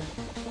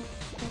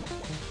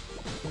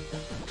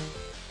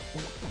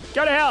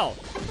 Go to hell!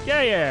 Get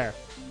out of here!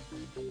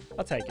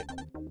 I'll take it.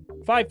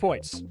 5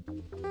 points.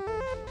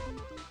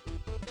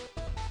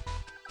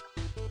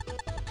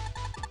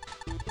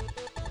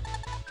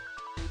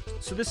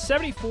 So this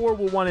 74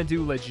 we'll want to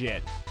do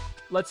legit.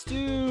 Let's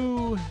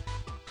do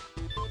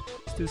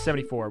the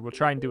 74. We'll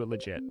try and do it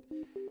legit.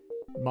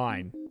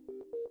 Mine.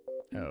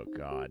 Oh,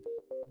 God.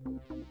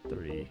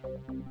 3.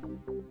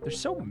 There's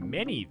so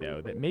many,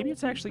 though, that maybe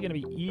it's actually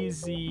going to be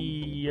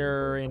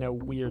easier in a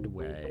weird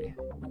way.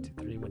 1, 2,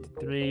 3, 1, 2,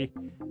 3.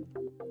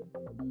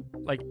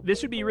 Like,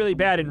 this would be really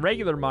bad in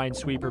regular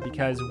Minesweeper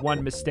because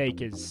one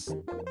mistake is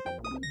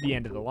the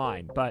end of the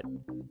line. But,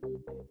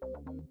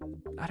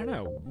 I don't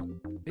know.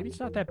 Maybe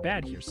it's not that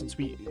bad here since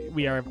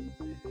we're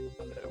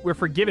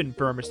forgiven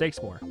for our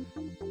mistakes more.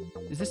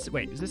 Is this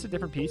a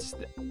different piece?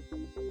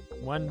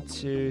 1,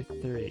 2,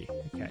 3.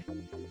 Okay.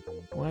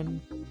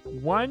 1,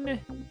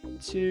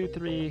 2,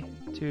 3,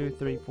 2,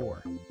 3,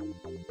 4.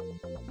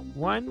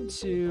 1,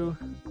 2,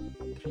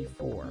 3,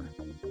 4.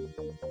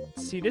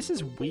 See, this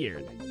is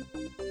weird.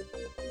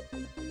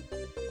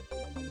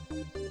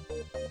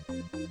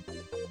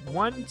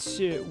 1,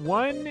 2,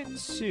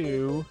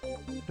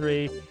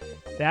 3.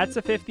 That's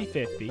a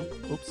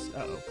 50-50. Oops.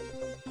 Uh-oh.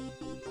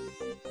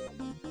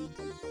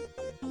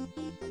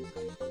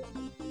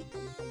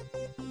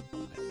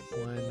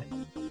 One,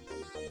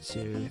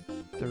 two,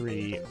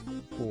 three,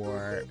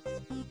 four.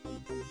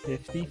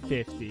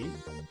 50-50.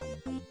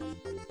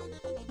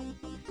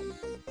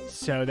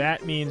 So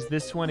that means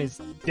this one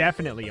is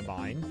definitely a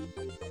mine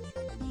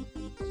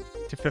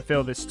to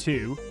fulfill this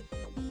 2.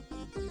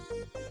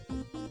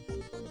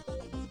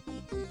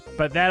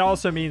 But that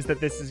also means that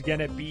this is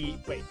gonna be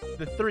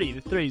the 3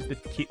 is the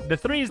key. The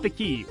 3 is the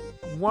key.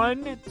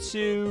 1,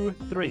 2,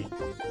 3.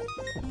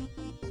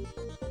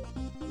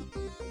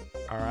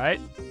 All right.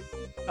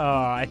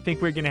 I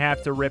think we're gonna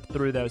have to rip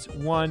through those.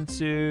 1,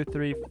 2,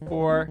 3,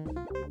 4.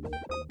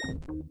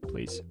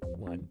 Please.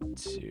 1,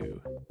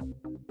 2.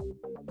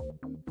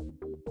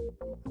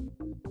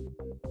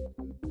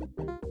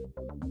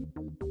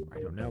 I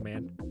don't know,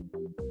 man.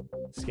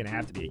 It's gonna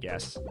have to be a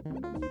guess.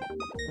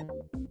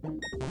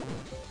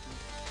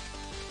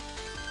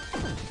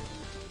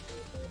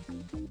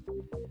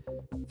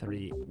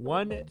 Three.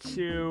 1,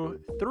 2,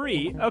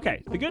 3.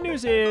 Okay. The good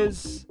news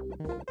is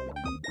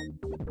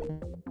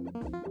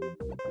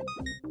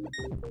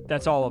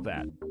that's all of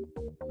that.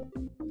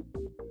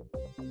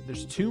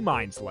 There's 2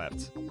 mines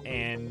left.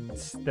 And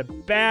the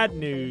bad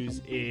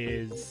news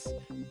is...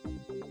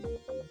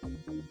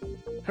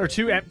 Or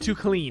two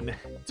clean.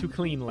 2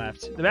 clean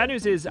left. The bad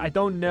news is I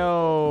don't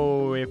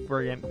know if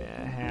we're going to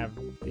have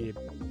the...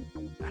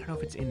 I don't know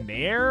if it's in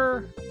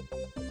there.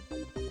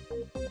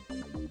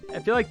 I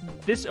feel like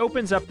this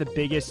opens up the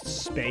biggest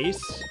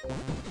space.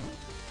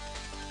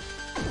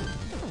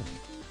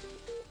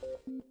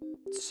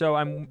 So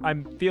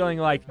I'm feeling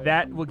like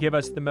that will give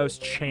us the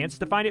most chance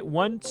to find it.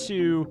 1,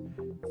 2,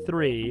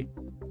 3,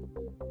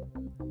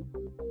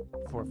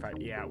 4, 5.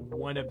 Yeah,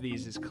 one of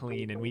these is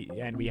clean, and we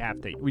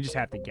just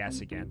have to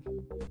guess again.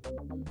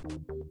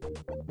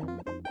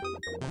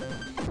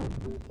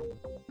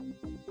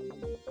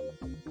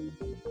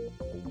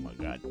 Oh my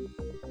god.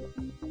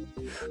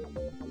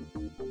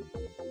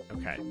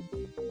 Okay.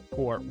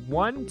 4.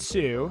 1,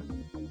 2,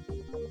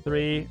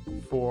 3,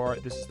 4.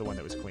 This is the one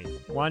that was clean.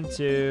 1,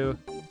 2.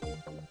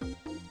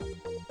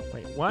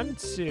 Wait, 1,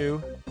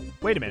 2.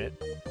 Wait a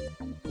minute.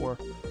 4.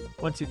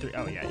 1, 2, 3.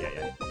 Oh, yeah.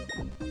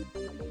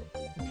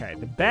 Okay,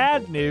 the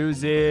bad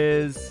news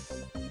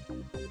is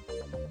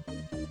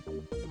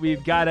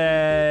we've got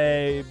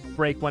to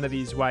break one of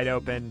these wide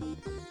open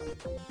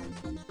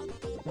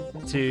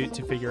to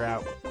figure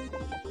out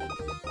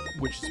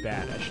which is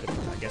bad. I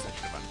guess I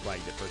should have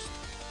unflagged it first.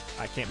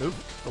 I can't move.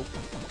 Oh.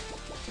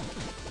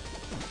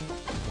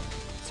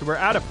 So we're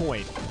at a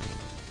point.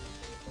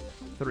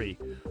 3.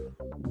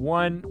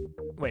 1.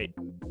 Wait.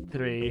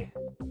 3.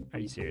 Are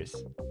you serious?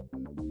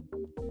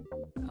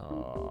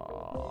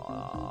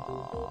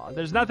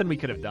 There's nothing we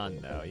could have done,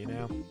 though, you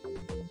know?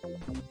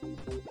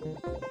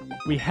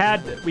 We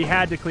had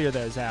to clear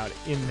those out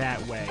in that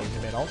way in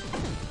the middle.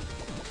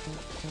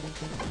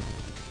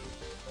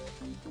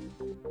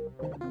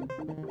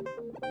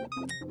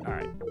 All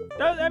right.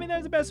 I mean, that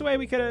was the best way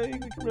we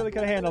really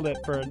could have handled it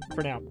for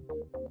now.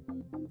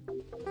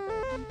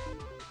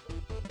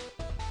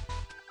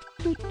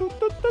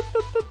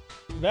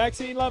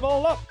 Vaccine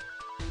level up.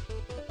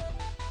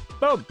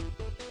 Boom.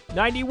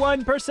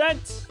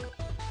 91%.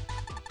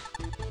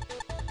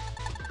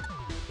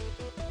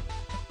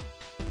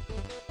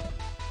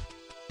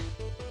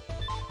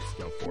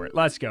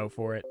 Let's go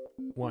for it.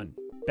 1.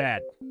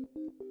 Bad.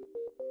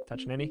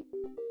 Touching any?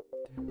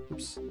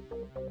 Oops.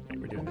 Okay,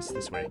 we're doing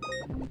this way.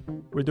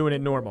 We're doing it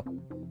normal.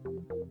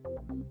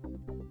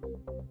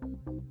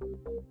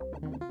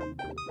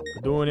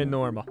 We're doing it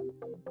normal.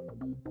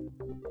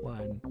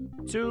 1,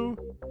 2.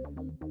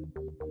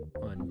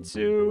 1,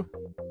 2.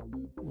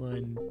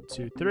 1,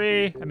 2,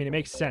 3. I mean, it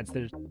makes sense.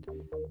 There's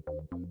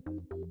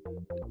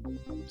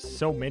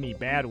so many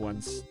bad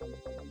ones.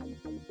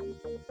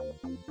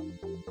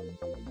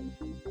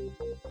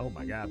 Oh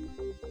my god.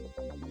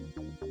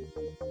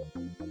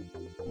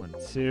 1,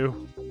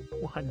 2.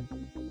 1.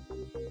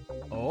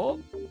 Oh.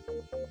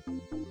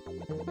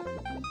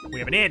 We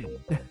have an in.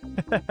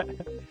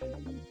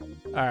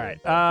 Alright.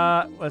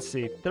 Let's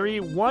see. 3,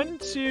 1,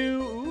 2.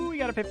 Ooh, we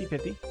got a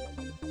 50-50.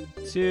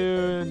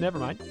 2. Never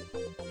mind.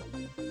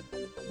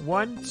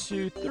 1,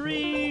 2,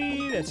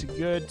 3. That's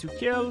good to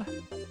kill.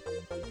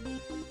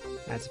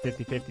 That's a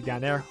 50-50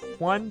 down there.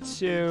 1,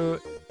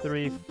 2,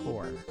 3,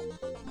 4.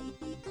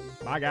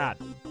 My god.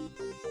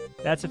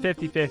 That's a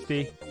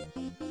 50-50.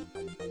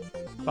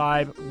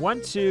 5.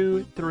 1,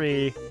 2,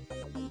 3,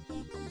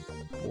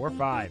 4,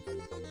 5.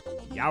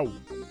 Yow.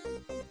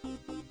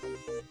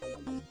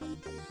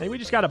 I think we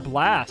just got a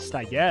blast,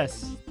 I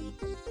guess.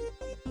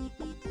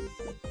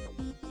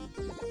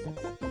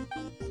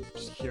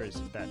 Just curious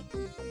if that...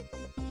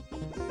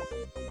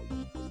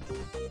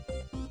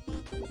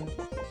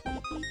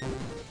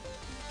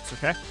 It's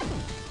okay.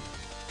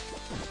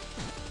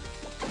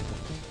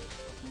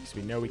 Because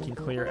we know we can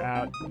clear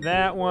out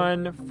that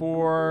one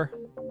for...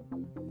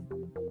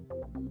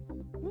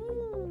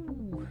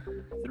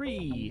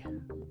 3.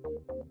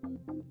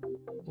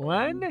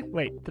 1?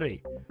 Wait,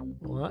 3.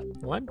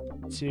 One,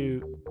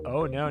 two.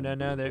 Oh, no.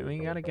 We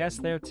got a guess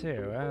there,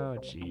 too. Oh,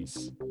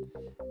 jeez.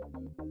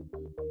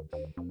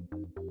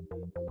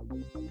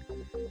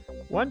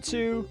 1,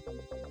 2.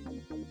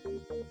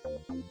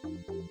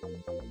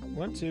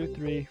 1, 2,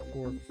 3,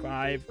 4,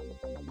 5.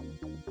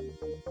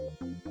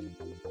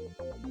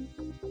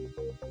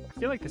 I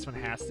feel like this one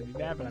has to be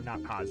bad, but I'm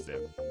not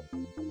positive.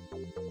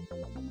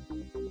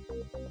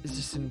 It's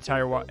just an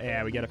entire wall.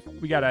 Yeah, we got a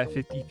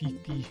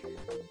 50-50.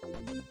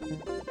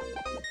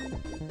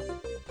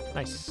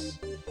 Nice.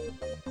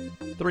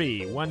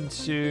 3, 1,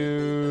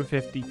 2,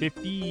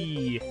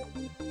 50-50.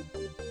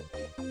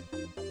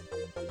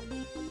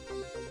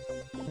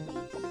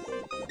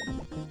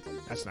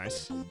 That's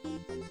nice.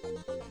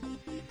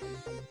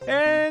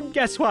 And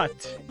guess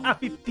what? A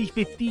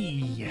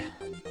 50-50.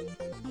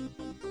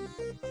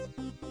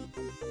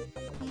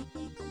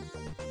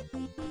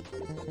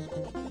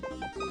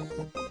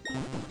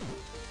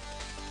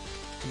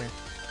 Come here.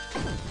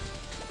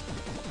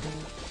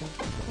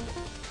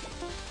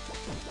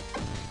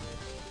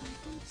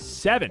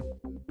 Seven.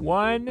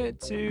 1,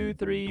 2,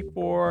 3,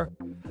 4.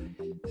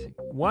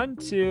 1,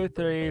 2,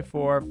 3,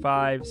 4,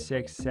 5,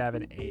 6,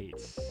 7,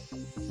 8.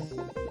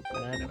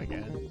 And then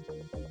again.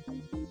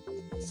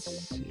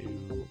 2,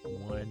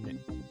 1.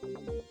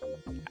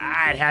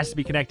 Ah, it has to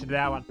be connected to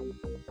that one.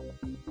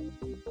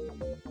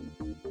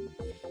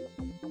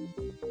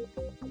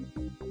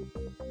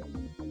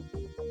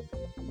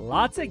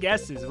 Lots of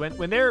guesses.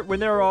 When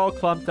they're all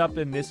clumped up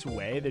in this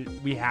way,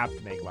 we have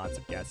to make lots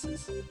of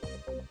guesses.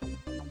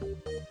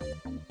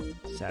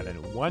 7.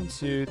 1,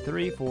 2,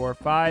 3, 4,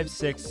 5,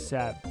 6,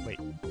 7.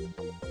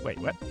 Wait,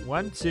 what?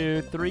 1,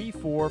 2, 3,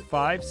 4,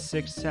 5,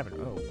 6, 7.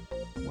 Oh,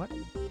 what?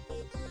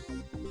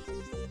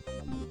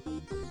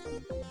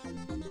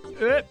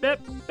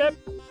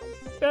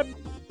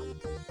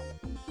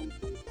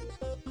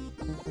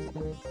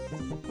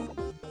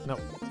 No.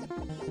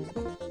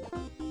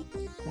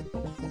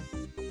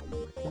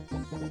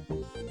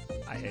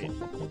 I hate.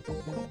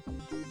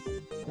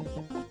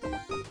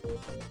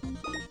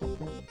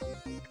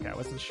 Okay, I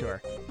wasn't sure.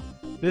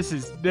 This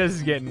is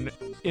getting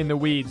in the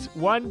weeds.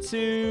 1,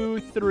 2,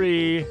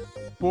 3,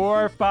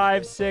 4,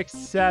 5, 6,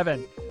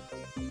 7.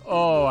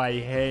 Oh, I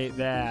hate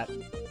that.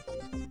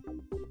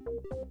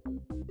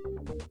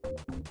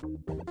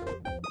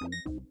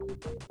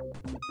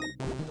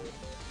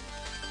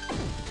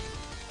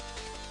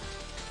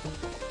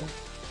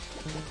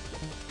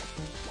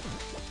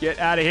 Get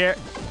out of here.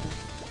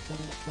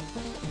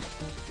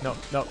 No.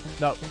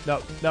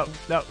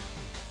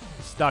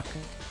 Stuck.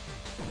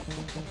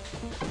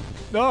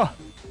 No.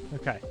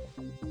 Okay.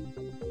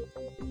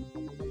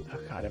 Oh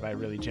God, have I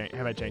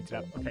janked it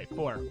up? Okay,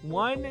 4.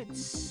 1,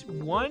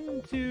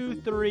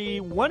 2, 3.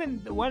 1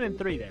 and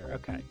 3 there.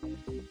 Okay.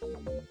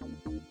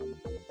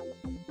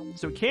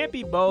 So it can't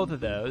be both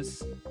of those.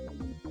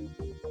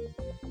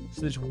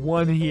 So there's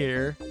 1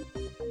 here.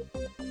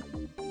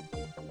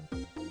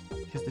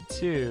 Because the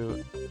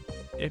 2,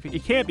 if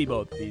it can't be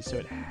both of these, so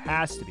it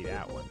has to be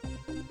that one.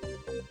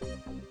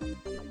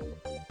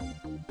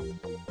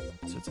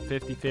 So it's a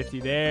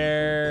 50-50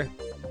 there.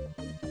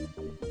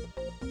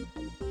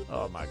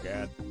 Oh my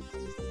God.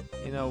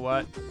 You know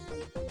what?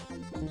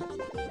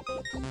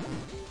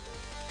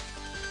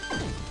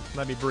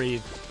 Let me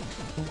breathe.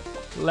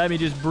 Let me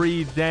just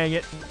breathe, dang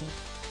it.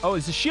 Oh,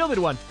 it's a shielded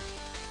one.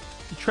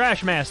 The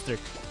Trash Master.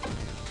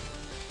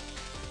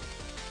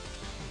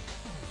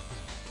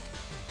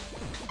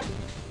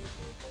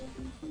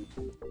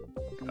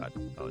 God.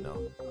 Oh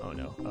no. Oh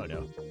no. Oh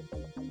no.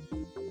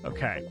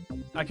 Okay.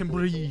 I can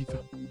breathe.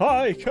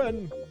 I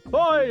can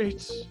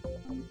fight.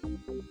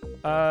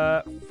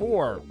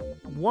 4.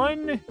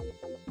 1.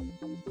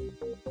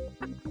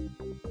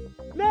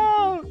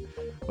 No.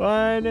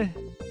 1.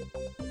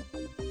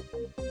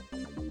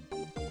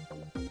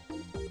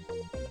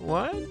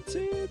 1,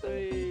 2,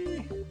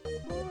 3,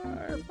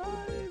 4, 5.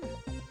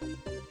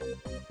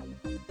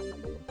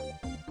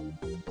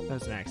 That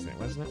was an accident,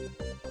 wasn't it?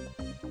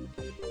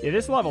 Yeah,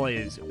 this level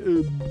is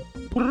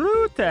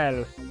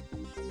brutal.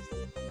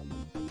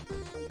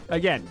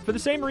 Again, for the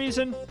same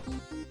reason,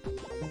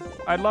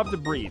 I'd love to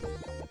breathe.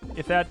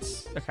 If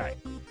that's okay.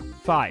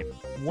 5.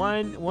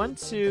 1,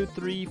 2,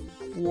 3,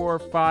 4,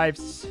 5,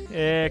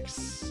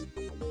 6.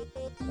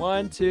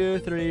 1, 2,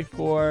 3,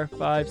 4,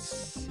 5,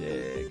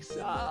 6.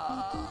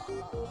 Ah.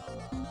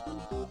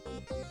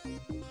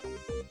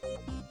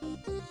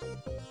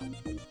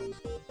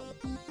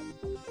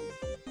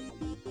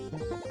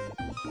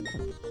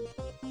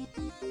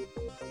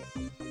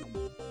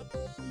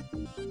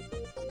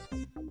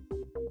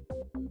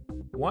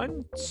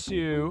 One,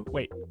 two,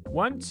 wait.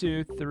 1,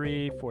 2,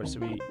 3, 4. So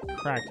we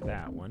cracked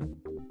that one.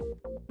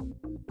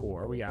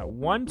 4. We got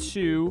 1,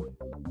 2,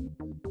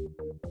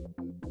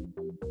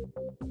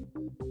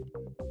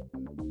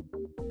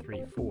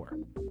 3, 4.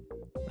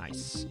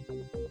 Nice.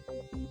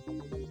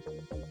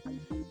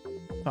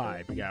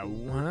 5. We got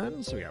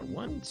 1. So we got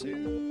 1,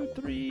 2,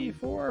 3,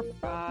 4,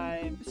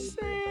 5,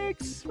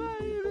 6. 5.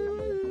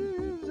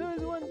 So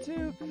it's 1, 2.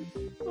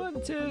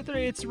 1, 2,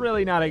 3. It's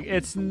really not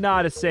it's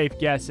not a safe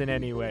guess in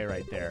any way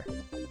right there.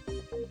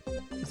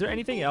 Is there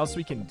anything else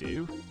we can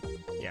do?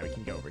 Yeah, we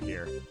can go over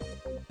here.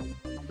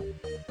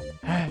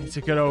 It's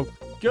a good old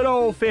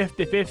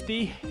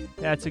 50-50.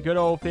 That's a good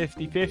old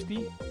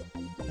 50-50.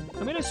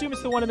 I'm gonna assume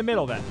it's the one in the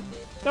middle then.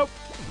 Nope.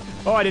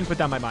 Oh, I didn't put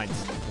down my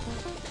mines.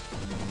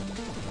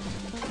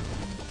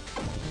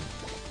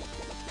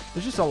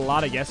 There's just a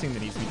lot of guessing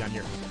that needs to be done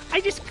here. I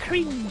just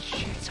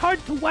cringe. It's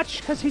hard to watch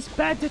because he's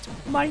bad at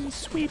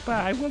Minesweeper.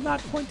 I will not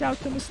point out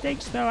the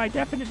mistakes, though. I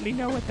definitely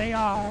know what they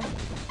are.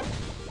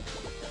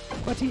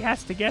 But he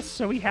has to guess,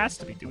 so he has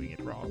to be doing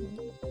it wrong.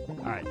 All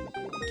right.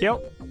 Kill.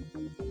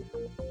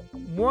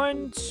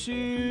 1,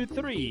 2,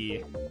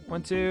 3.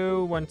 1,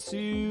 2, 1,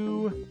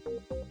 2.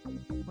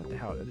 What the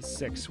hell? That is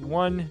 6.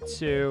 1,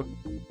 2,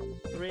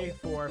 3,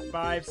 4,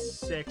 5,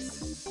 6,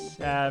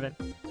 7.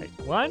 Wait,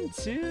 1,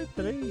 2,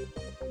 3.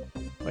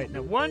 Wait,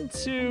 no, 1,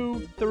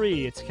 2,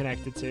 3 it's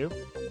connected to.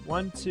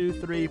 1, 2,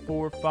 3,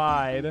 4,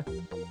 5.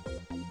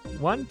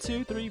 1,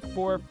 2, 3,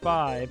 4,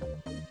 5.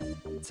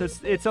 So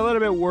it's a little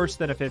bit worse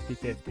than a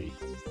 50-50.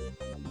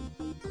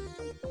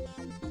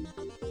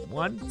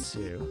 1, 2,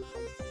 2,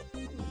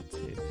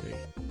 3.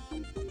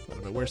 A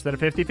little bit worse than a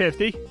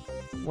 50-50.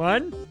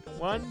 1,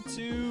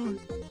 2,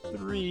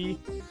 3.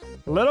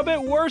 A little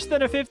bit worse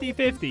than a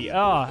 50-50.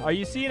 Ah, are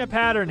you seeing a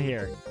pattern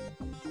here?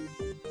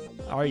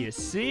 Are you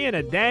seeing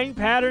a dang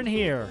pattern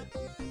here?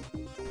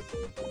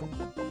 Oh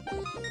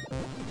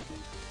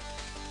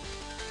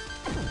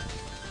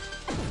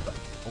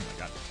my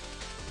god.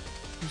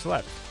 Who's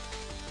left?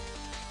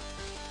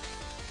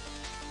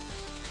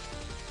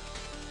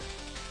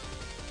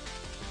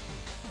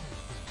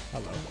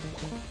 Hello.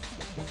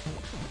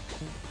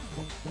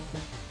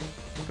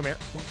 Come here.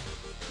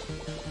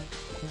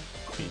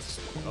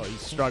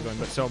 He's struggling,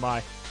 but so am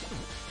I.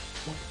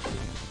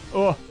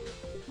 Oh.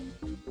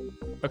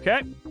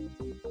 Okay.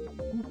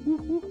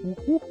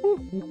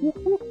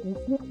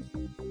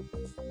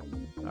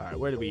 Alright,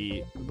 where do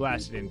we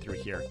blast it in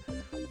through here?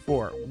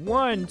 4.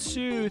 1,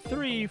 2,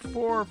 3,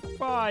 4,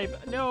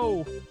 5.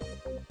 No!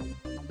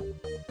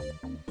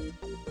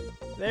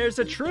 There's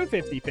a true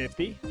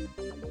 50-50.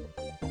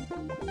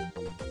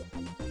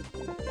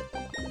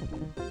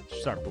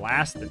 Start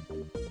blasting.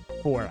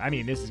 4. I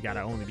mean, this has got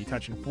to only be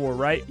touching 4,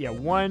 right? Yeah,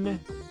 1,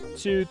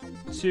 2,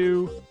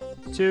 2,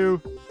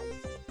 2,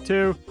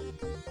 2,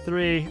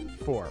 3,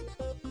 4.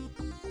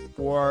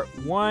 4.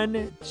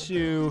 1,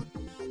 2,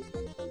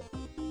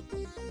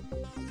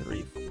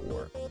 3,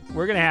 4.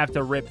 We're going to have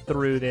to rip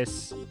through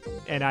this,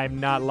 and I'm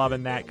not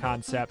loving that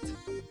concept.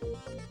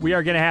 We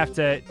are going to have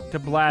to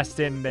blast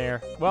in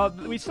there. Well,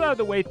 we still have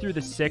the way through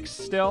the 6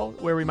 still,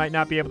 where we might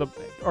not be able to,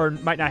 or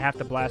might not have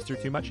to blast through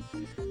too much.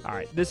 All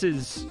right, this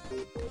is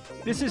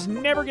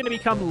never going to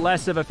become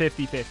less of a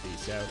 50-50,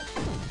 so.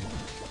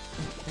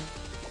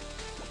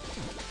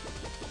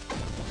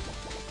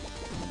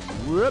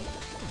 Whoop.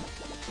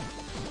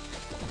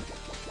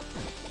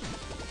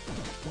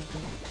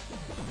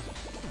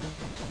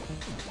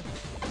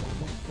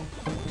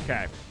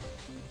 Okay.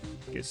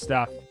 Good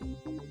stuff.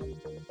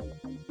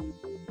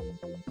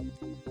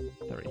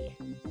 3.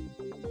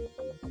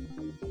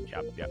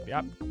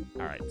 Yep.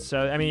 All right.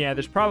 So, I mean, yeah,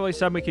 there's probably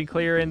some we can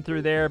clear in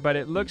through there, but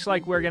it looks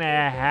like we're going to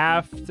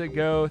have to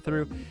go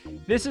through.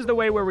 This is the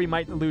way where we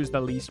might lose the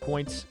least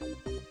points.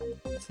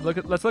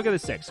 Let's look at the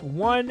 6.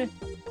 1,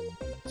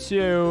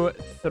 2,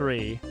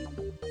 3.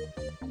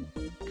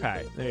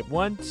 Okay.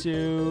 1,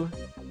 2,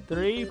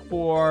 3,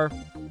 4,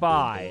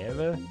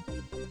 5.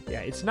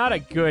 Yeah, it's not a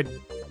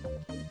good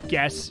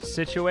guess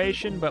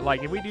situation, but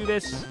like if we do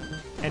this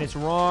and it's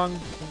wrong,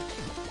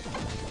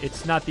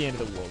 it's not the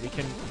end of the world. We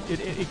can.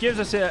 It gives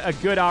us a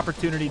good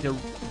opportunity to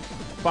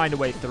find a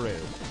way through.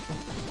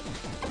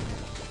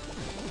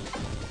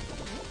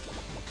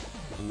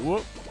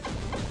 Whoop.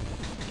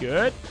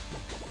 Good.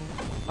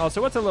 Oh,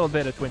 so what's a little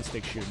bit of twin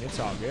stick shooting? It's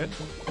all good.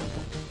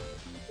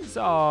 It's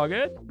all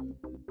good.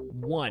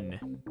 1.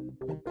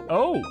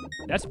 Oh,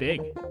 that's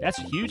big. That's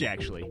huge,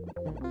 actually.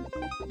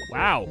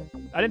 Wow.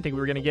 I didn't think we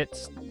were going to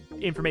get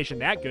information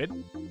that good.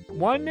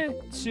 1,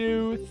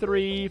 2,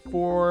 3,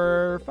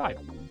 4, 5.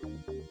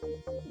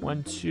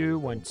 1, 2,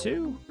 1,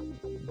 2.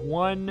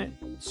 1,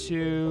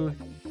 2,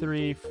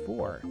 3,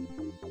 4.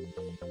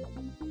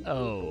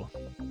 Oh.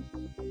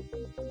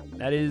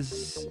 That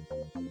is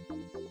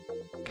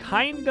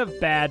kind of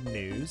bad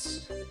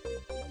news.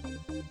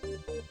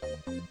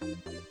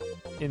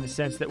 In the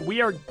sense that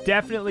we are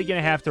definitely going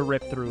to have to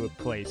rip through a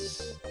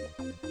place.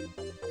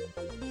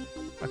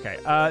 Okay,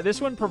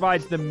 this one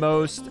provides the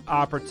most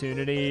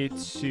opportunity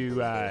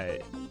to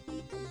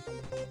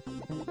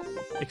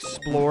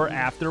explore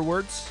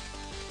afterwards.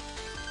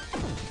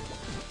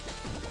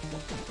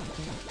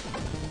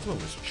 This one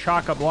was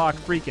chock-a-block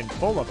freaking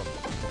full of them.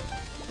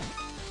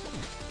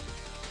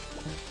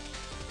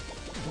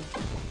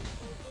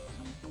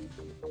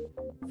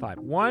 Five.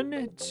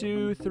 1,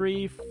 2,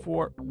 3,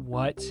 4.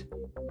 What?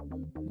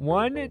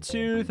 1,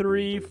 2,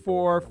 3,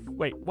 4.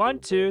 Wait, 1,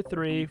 2,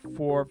 3,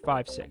 4,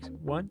 5, 6.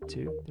 1,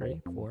 2,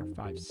 3, 4,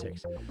 5,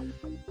 6.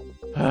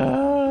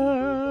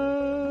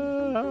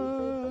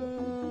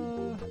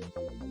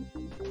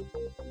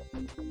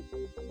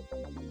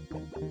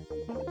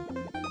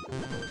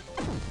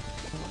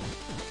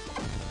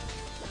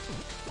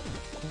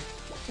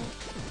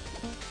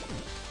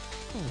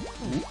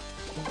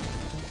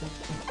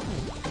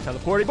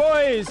 Teleporty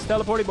boys!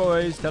 Teleporty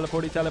boys!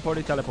 Teleporty,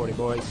 teleporty, teleporty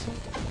boys.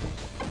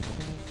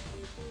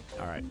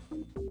 Alright.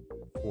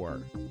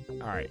 4.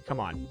 Alright, come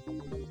on.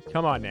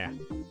 Come on now.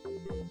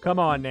 Come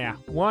on now.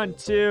 1,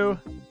 2.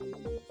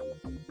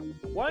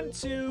 1,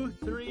 2,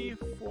 3,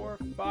 4,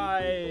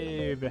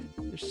 5.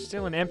 There's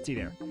still an empty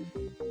there.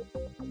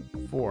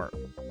 4.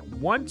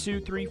 1,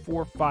 2, 3,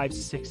 4, 5,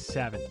 6,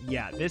 7.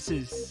 Yeah, this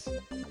is...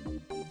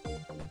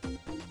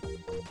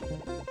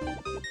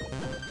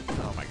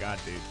 Oh my god,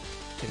 dude.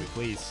 Can we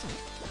please?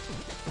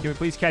 Can we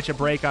please catch a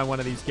break on one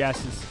of these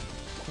guesses?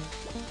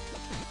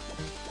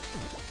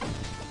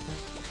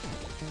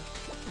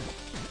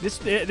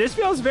 This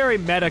feels very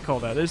medical,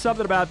 though. There's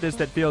something about this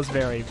that feels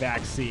very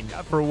vaccine,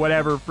 for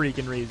whatever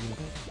freaking reason.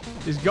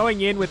 Just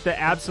going in with the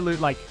absolute,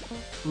 like,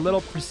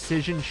 little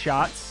precision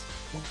shots.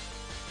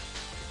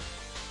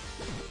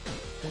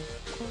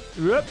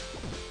 Whoop.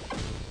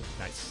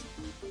 Nice.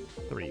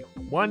 3.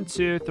 1,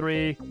 2,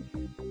 3,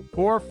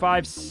 4,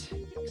 5,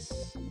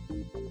 6.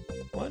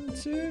 1,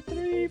 2,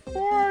 3,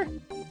 4.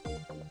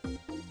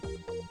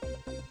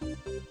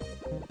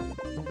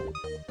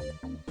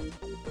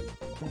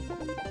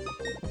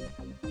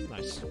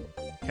 Nice.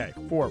 Okay,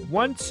 4.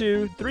 1,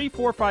 2, 3,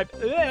 4, 5.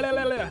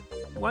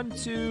 1,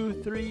 2,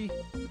 3,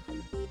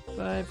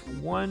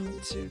 5. 1,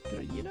 2,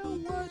 3. You know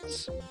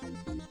what?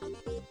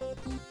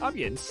 I'm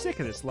getting sick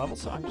of this level,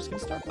 so I'm just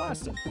gonna start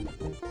blasting.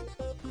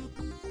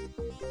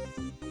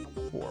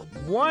 4.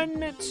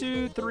 1,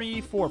 2,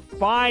 3, 4.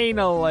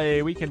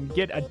 Finally, we can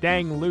get a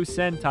dang loose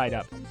end tied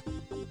up.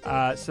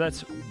 So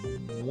that's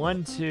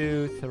 1,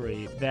 2,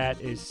 3.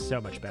 That is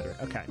so much better.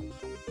 Okay.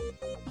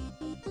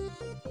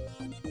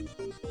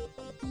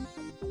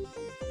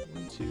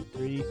 1, 2,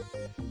 3,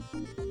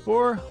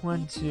 4.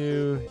 1,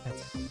 2.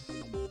 That's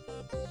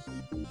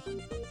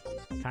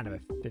kind of a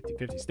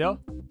 50-50 still.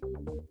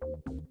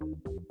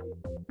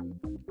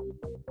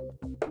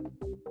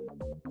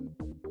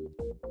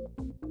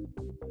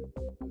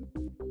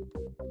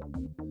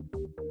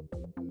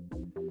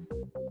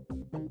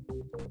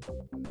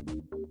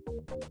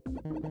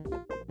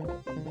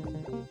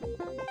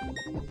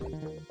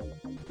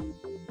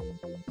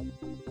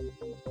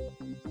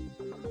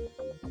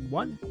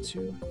 One,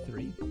 2,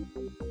 3.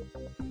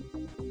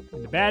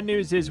 And the bad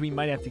news is we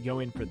might have to go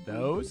in for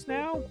those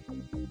now.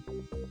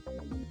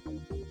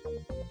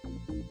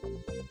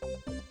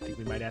 I think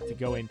we might have to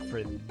go in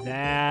for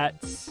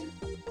that.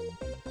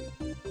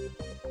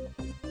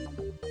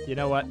 You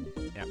know what?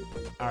 Yeah.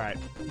 All right.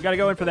 We got to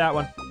go in for that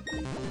one.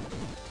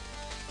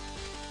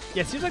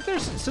 Yeah, it seems like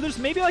there's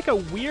maybe like a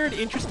weird,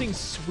 interesting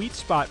sweet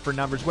spot for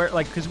numbers where,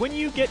 like, because when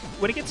it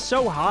gets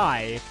so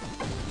high,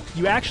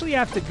 you actually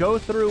have to go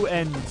through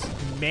and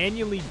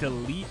manually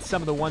delete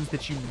some of the ones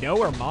that you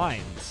know are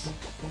mines.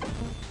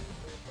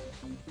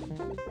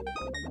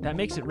 That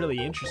makes it really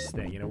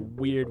interesting in a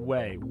weird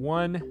way.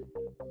 1,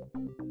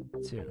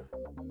 2.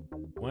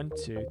 1,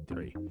 2,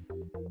 3.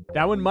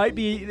 That one might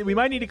be... We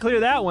might need to clear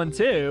that one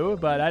too,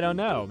 but I don't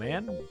know,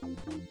 man.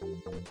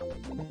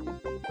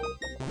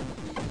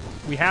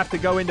 We have to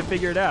go in to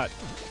figure it out.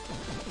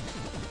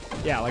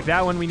 Yeah, like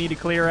that one we need to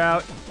clear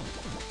out.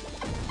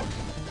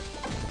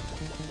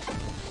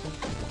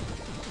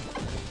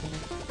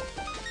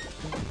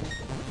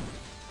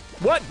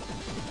 What?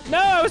 No,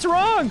 I was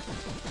wrong!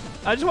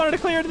 I just wanted to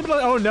clear it in the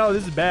middle. Oh no,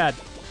 this is bad.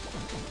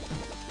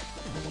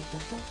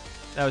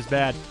 That was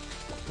bad.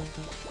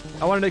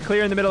 I wanted to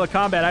clear in the middle of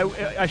combat.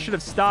 I should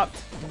have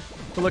stopped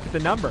to look at the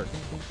number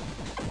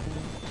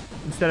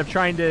instead of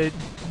trying to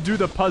do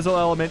the puzzle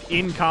element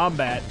in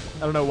combat. I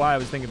don't know why I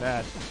was thinking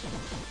that.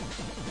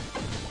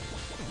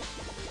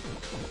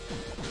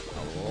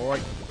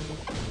 Alright.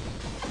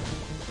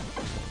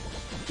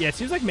 Yeah, it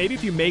seems like maybe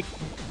if you make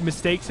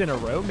mistakes in a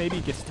row, maybe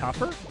it gets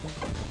tougher.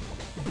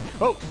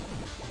 Oh,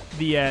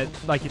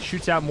 like it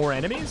shoots out more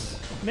enemies,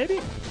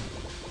 maybe?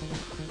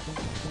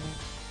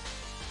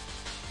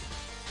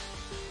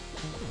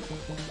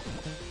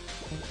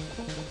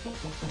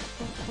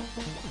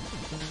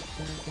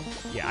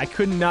 Yeah, I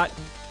could not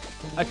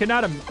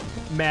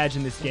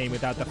imagine this game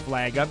without the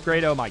flag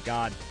upgrade. Oh my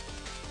god.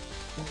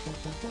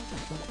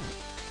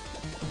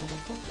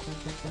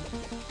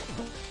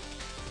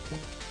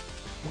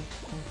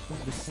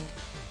 This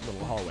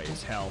little hallway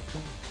is hell.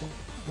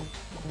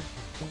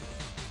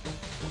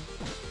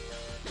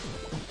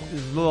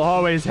 This little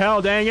hallway is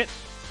hell, dang it.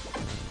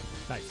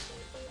 Nice.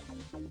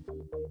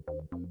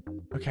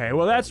 Okay,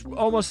 well that's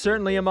almost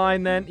certainly a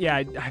mine then. Yeah,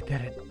 I did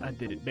it. I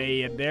did it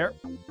bad there.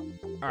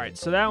 Alright,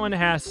 so that one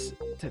has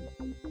to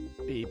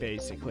be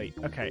basically...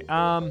 Okay,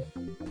 Yeah,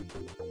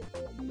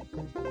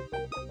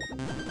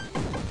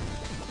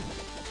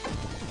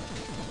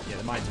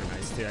 the Mines are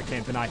nice, too. I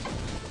can't deny.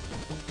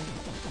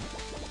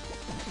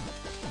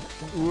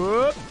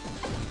 Whoop.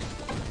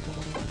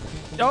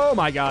 Oh,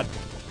 my God.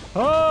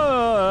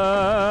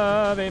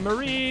 Ave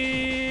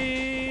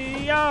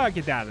Maria.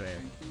 Get out of there.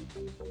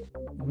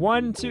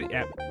 1, 2.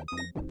 Yep.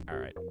 All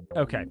right.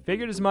 Okay.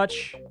 Figured as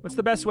much. What's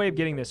the best way of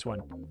getting this one?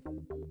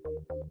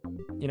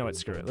 You know what?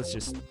 Screw it. Let's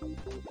just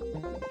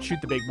shoot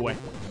the big boy.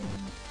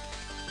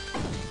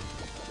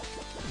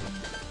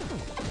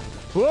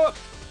 Whoop.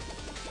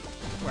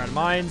 We're out of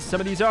mines.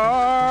 Some of these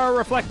are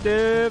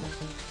reflective.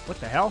 What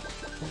the hell?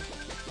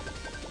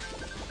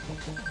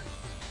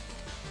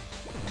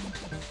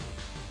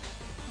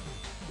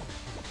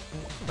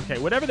 Okay,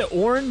 whatever the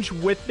orange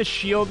with the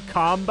shield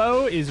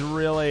combo is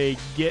really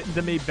getting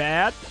to me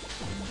bad.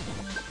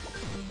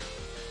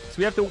 So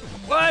we have to...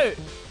 What?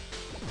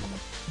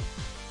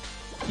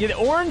 Yeah, the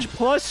orange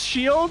plus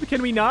shield,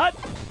 can we not?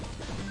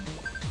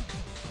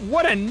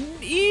 What an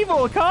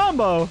evil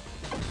combo!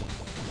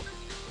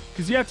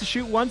 Because you have to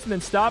shoot once and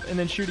then stop and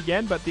then shoot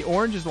again, but the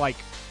orange is like...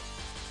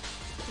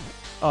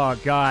 Oh,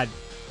 God.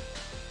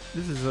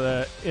 This is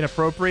an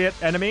inappropriate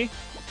enemy.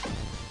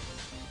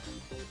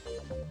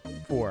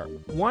 4.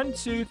 1,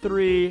 2,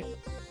 3,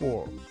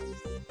 4.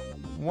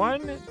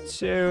 1,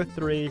 2,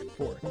 3,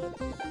 4.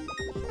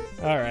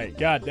 All right.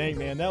 God dang,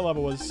 man. That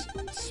level was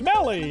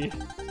smelly.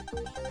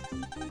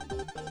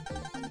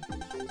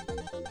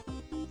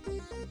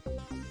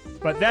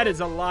 But that is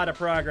a lot of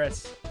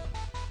progress.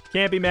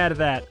 Can't be mad at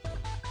that.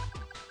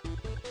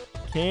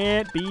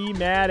 Can't be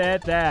mad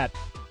at that.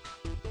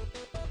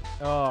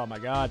 Oh, my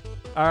God.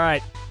 All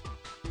right.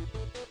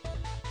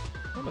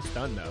 Almost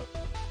done, though.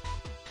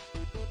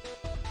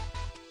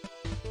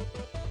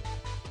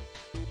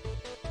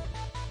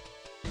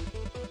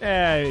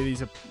 These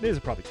will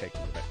probably take a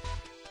little bit.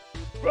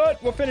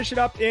 But we'll finish it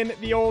up in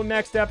the old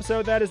next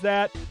episode. That is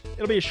that.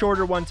 It'll be a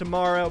shorter one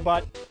tomorrow,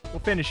 but we'll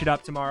finish it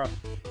up tomorrow.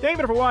 Thank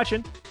you for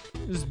watching.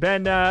 This has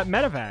been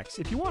Metavaxx.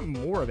 If you want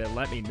more of it,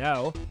 let me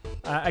know.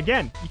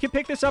 Again, you can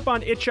pick this up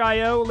on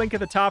itch.io. Link at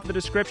the top of the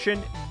description.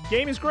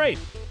 Game is great.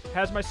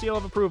 Has my seal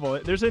of approval.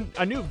 There's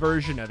a new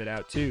version of it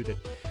out, too,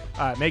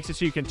 that makes it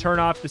so you can turn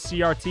off the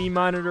CRT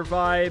monitor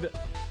vibe.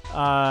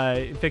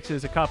 It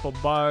fixes a couple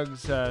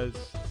bugs.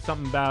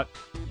 Something about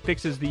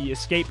fixes the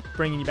escape,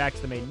 bringing you back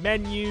to the main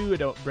menu.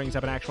 It brings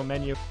up an actual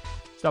menu.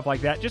 Stuff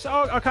like that. Just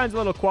all kinds of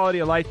little quality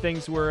of life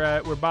things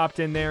were bopped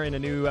in there in a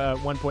new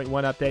 1.1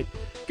 update.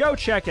 Go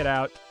check it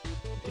out.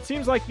 It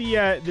seems like the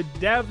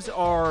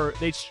devs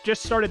they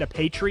just started a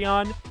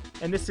Patreon,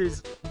 and this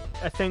is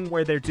a thing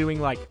where they're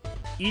doing like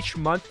each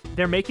month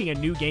they're making a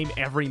new game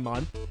every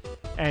month,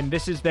 and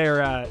this is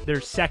their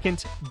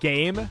second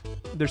game,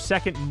 their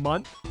second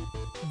month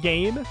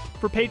game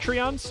for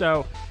Patreon.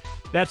 So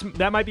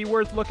that might be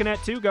worth looking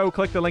at too. Go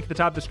click the link at the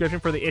top of the description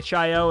for the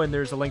itch.io, and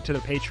there's a link to the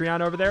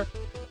Patreon over there.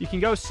 You can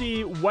go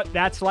see what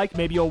that's like.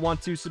 Maybe you'll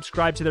want to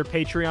subscribe to their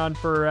Patreon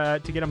for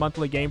to get a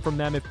monthly game from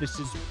them if this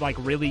is like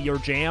really your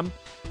jam.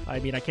 I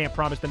mean, I can't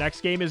promise the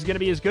next game is going to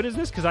be as good as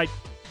this because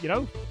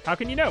how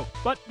can you know?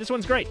 But this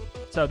one's great.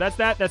 So that's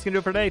that. That's going to do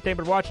it for today. Thank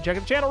you for watching. Check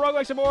out the channel,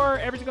 roguelikes and more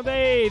every single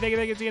day. Thank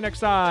you. See you next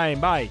time.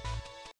 Bye.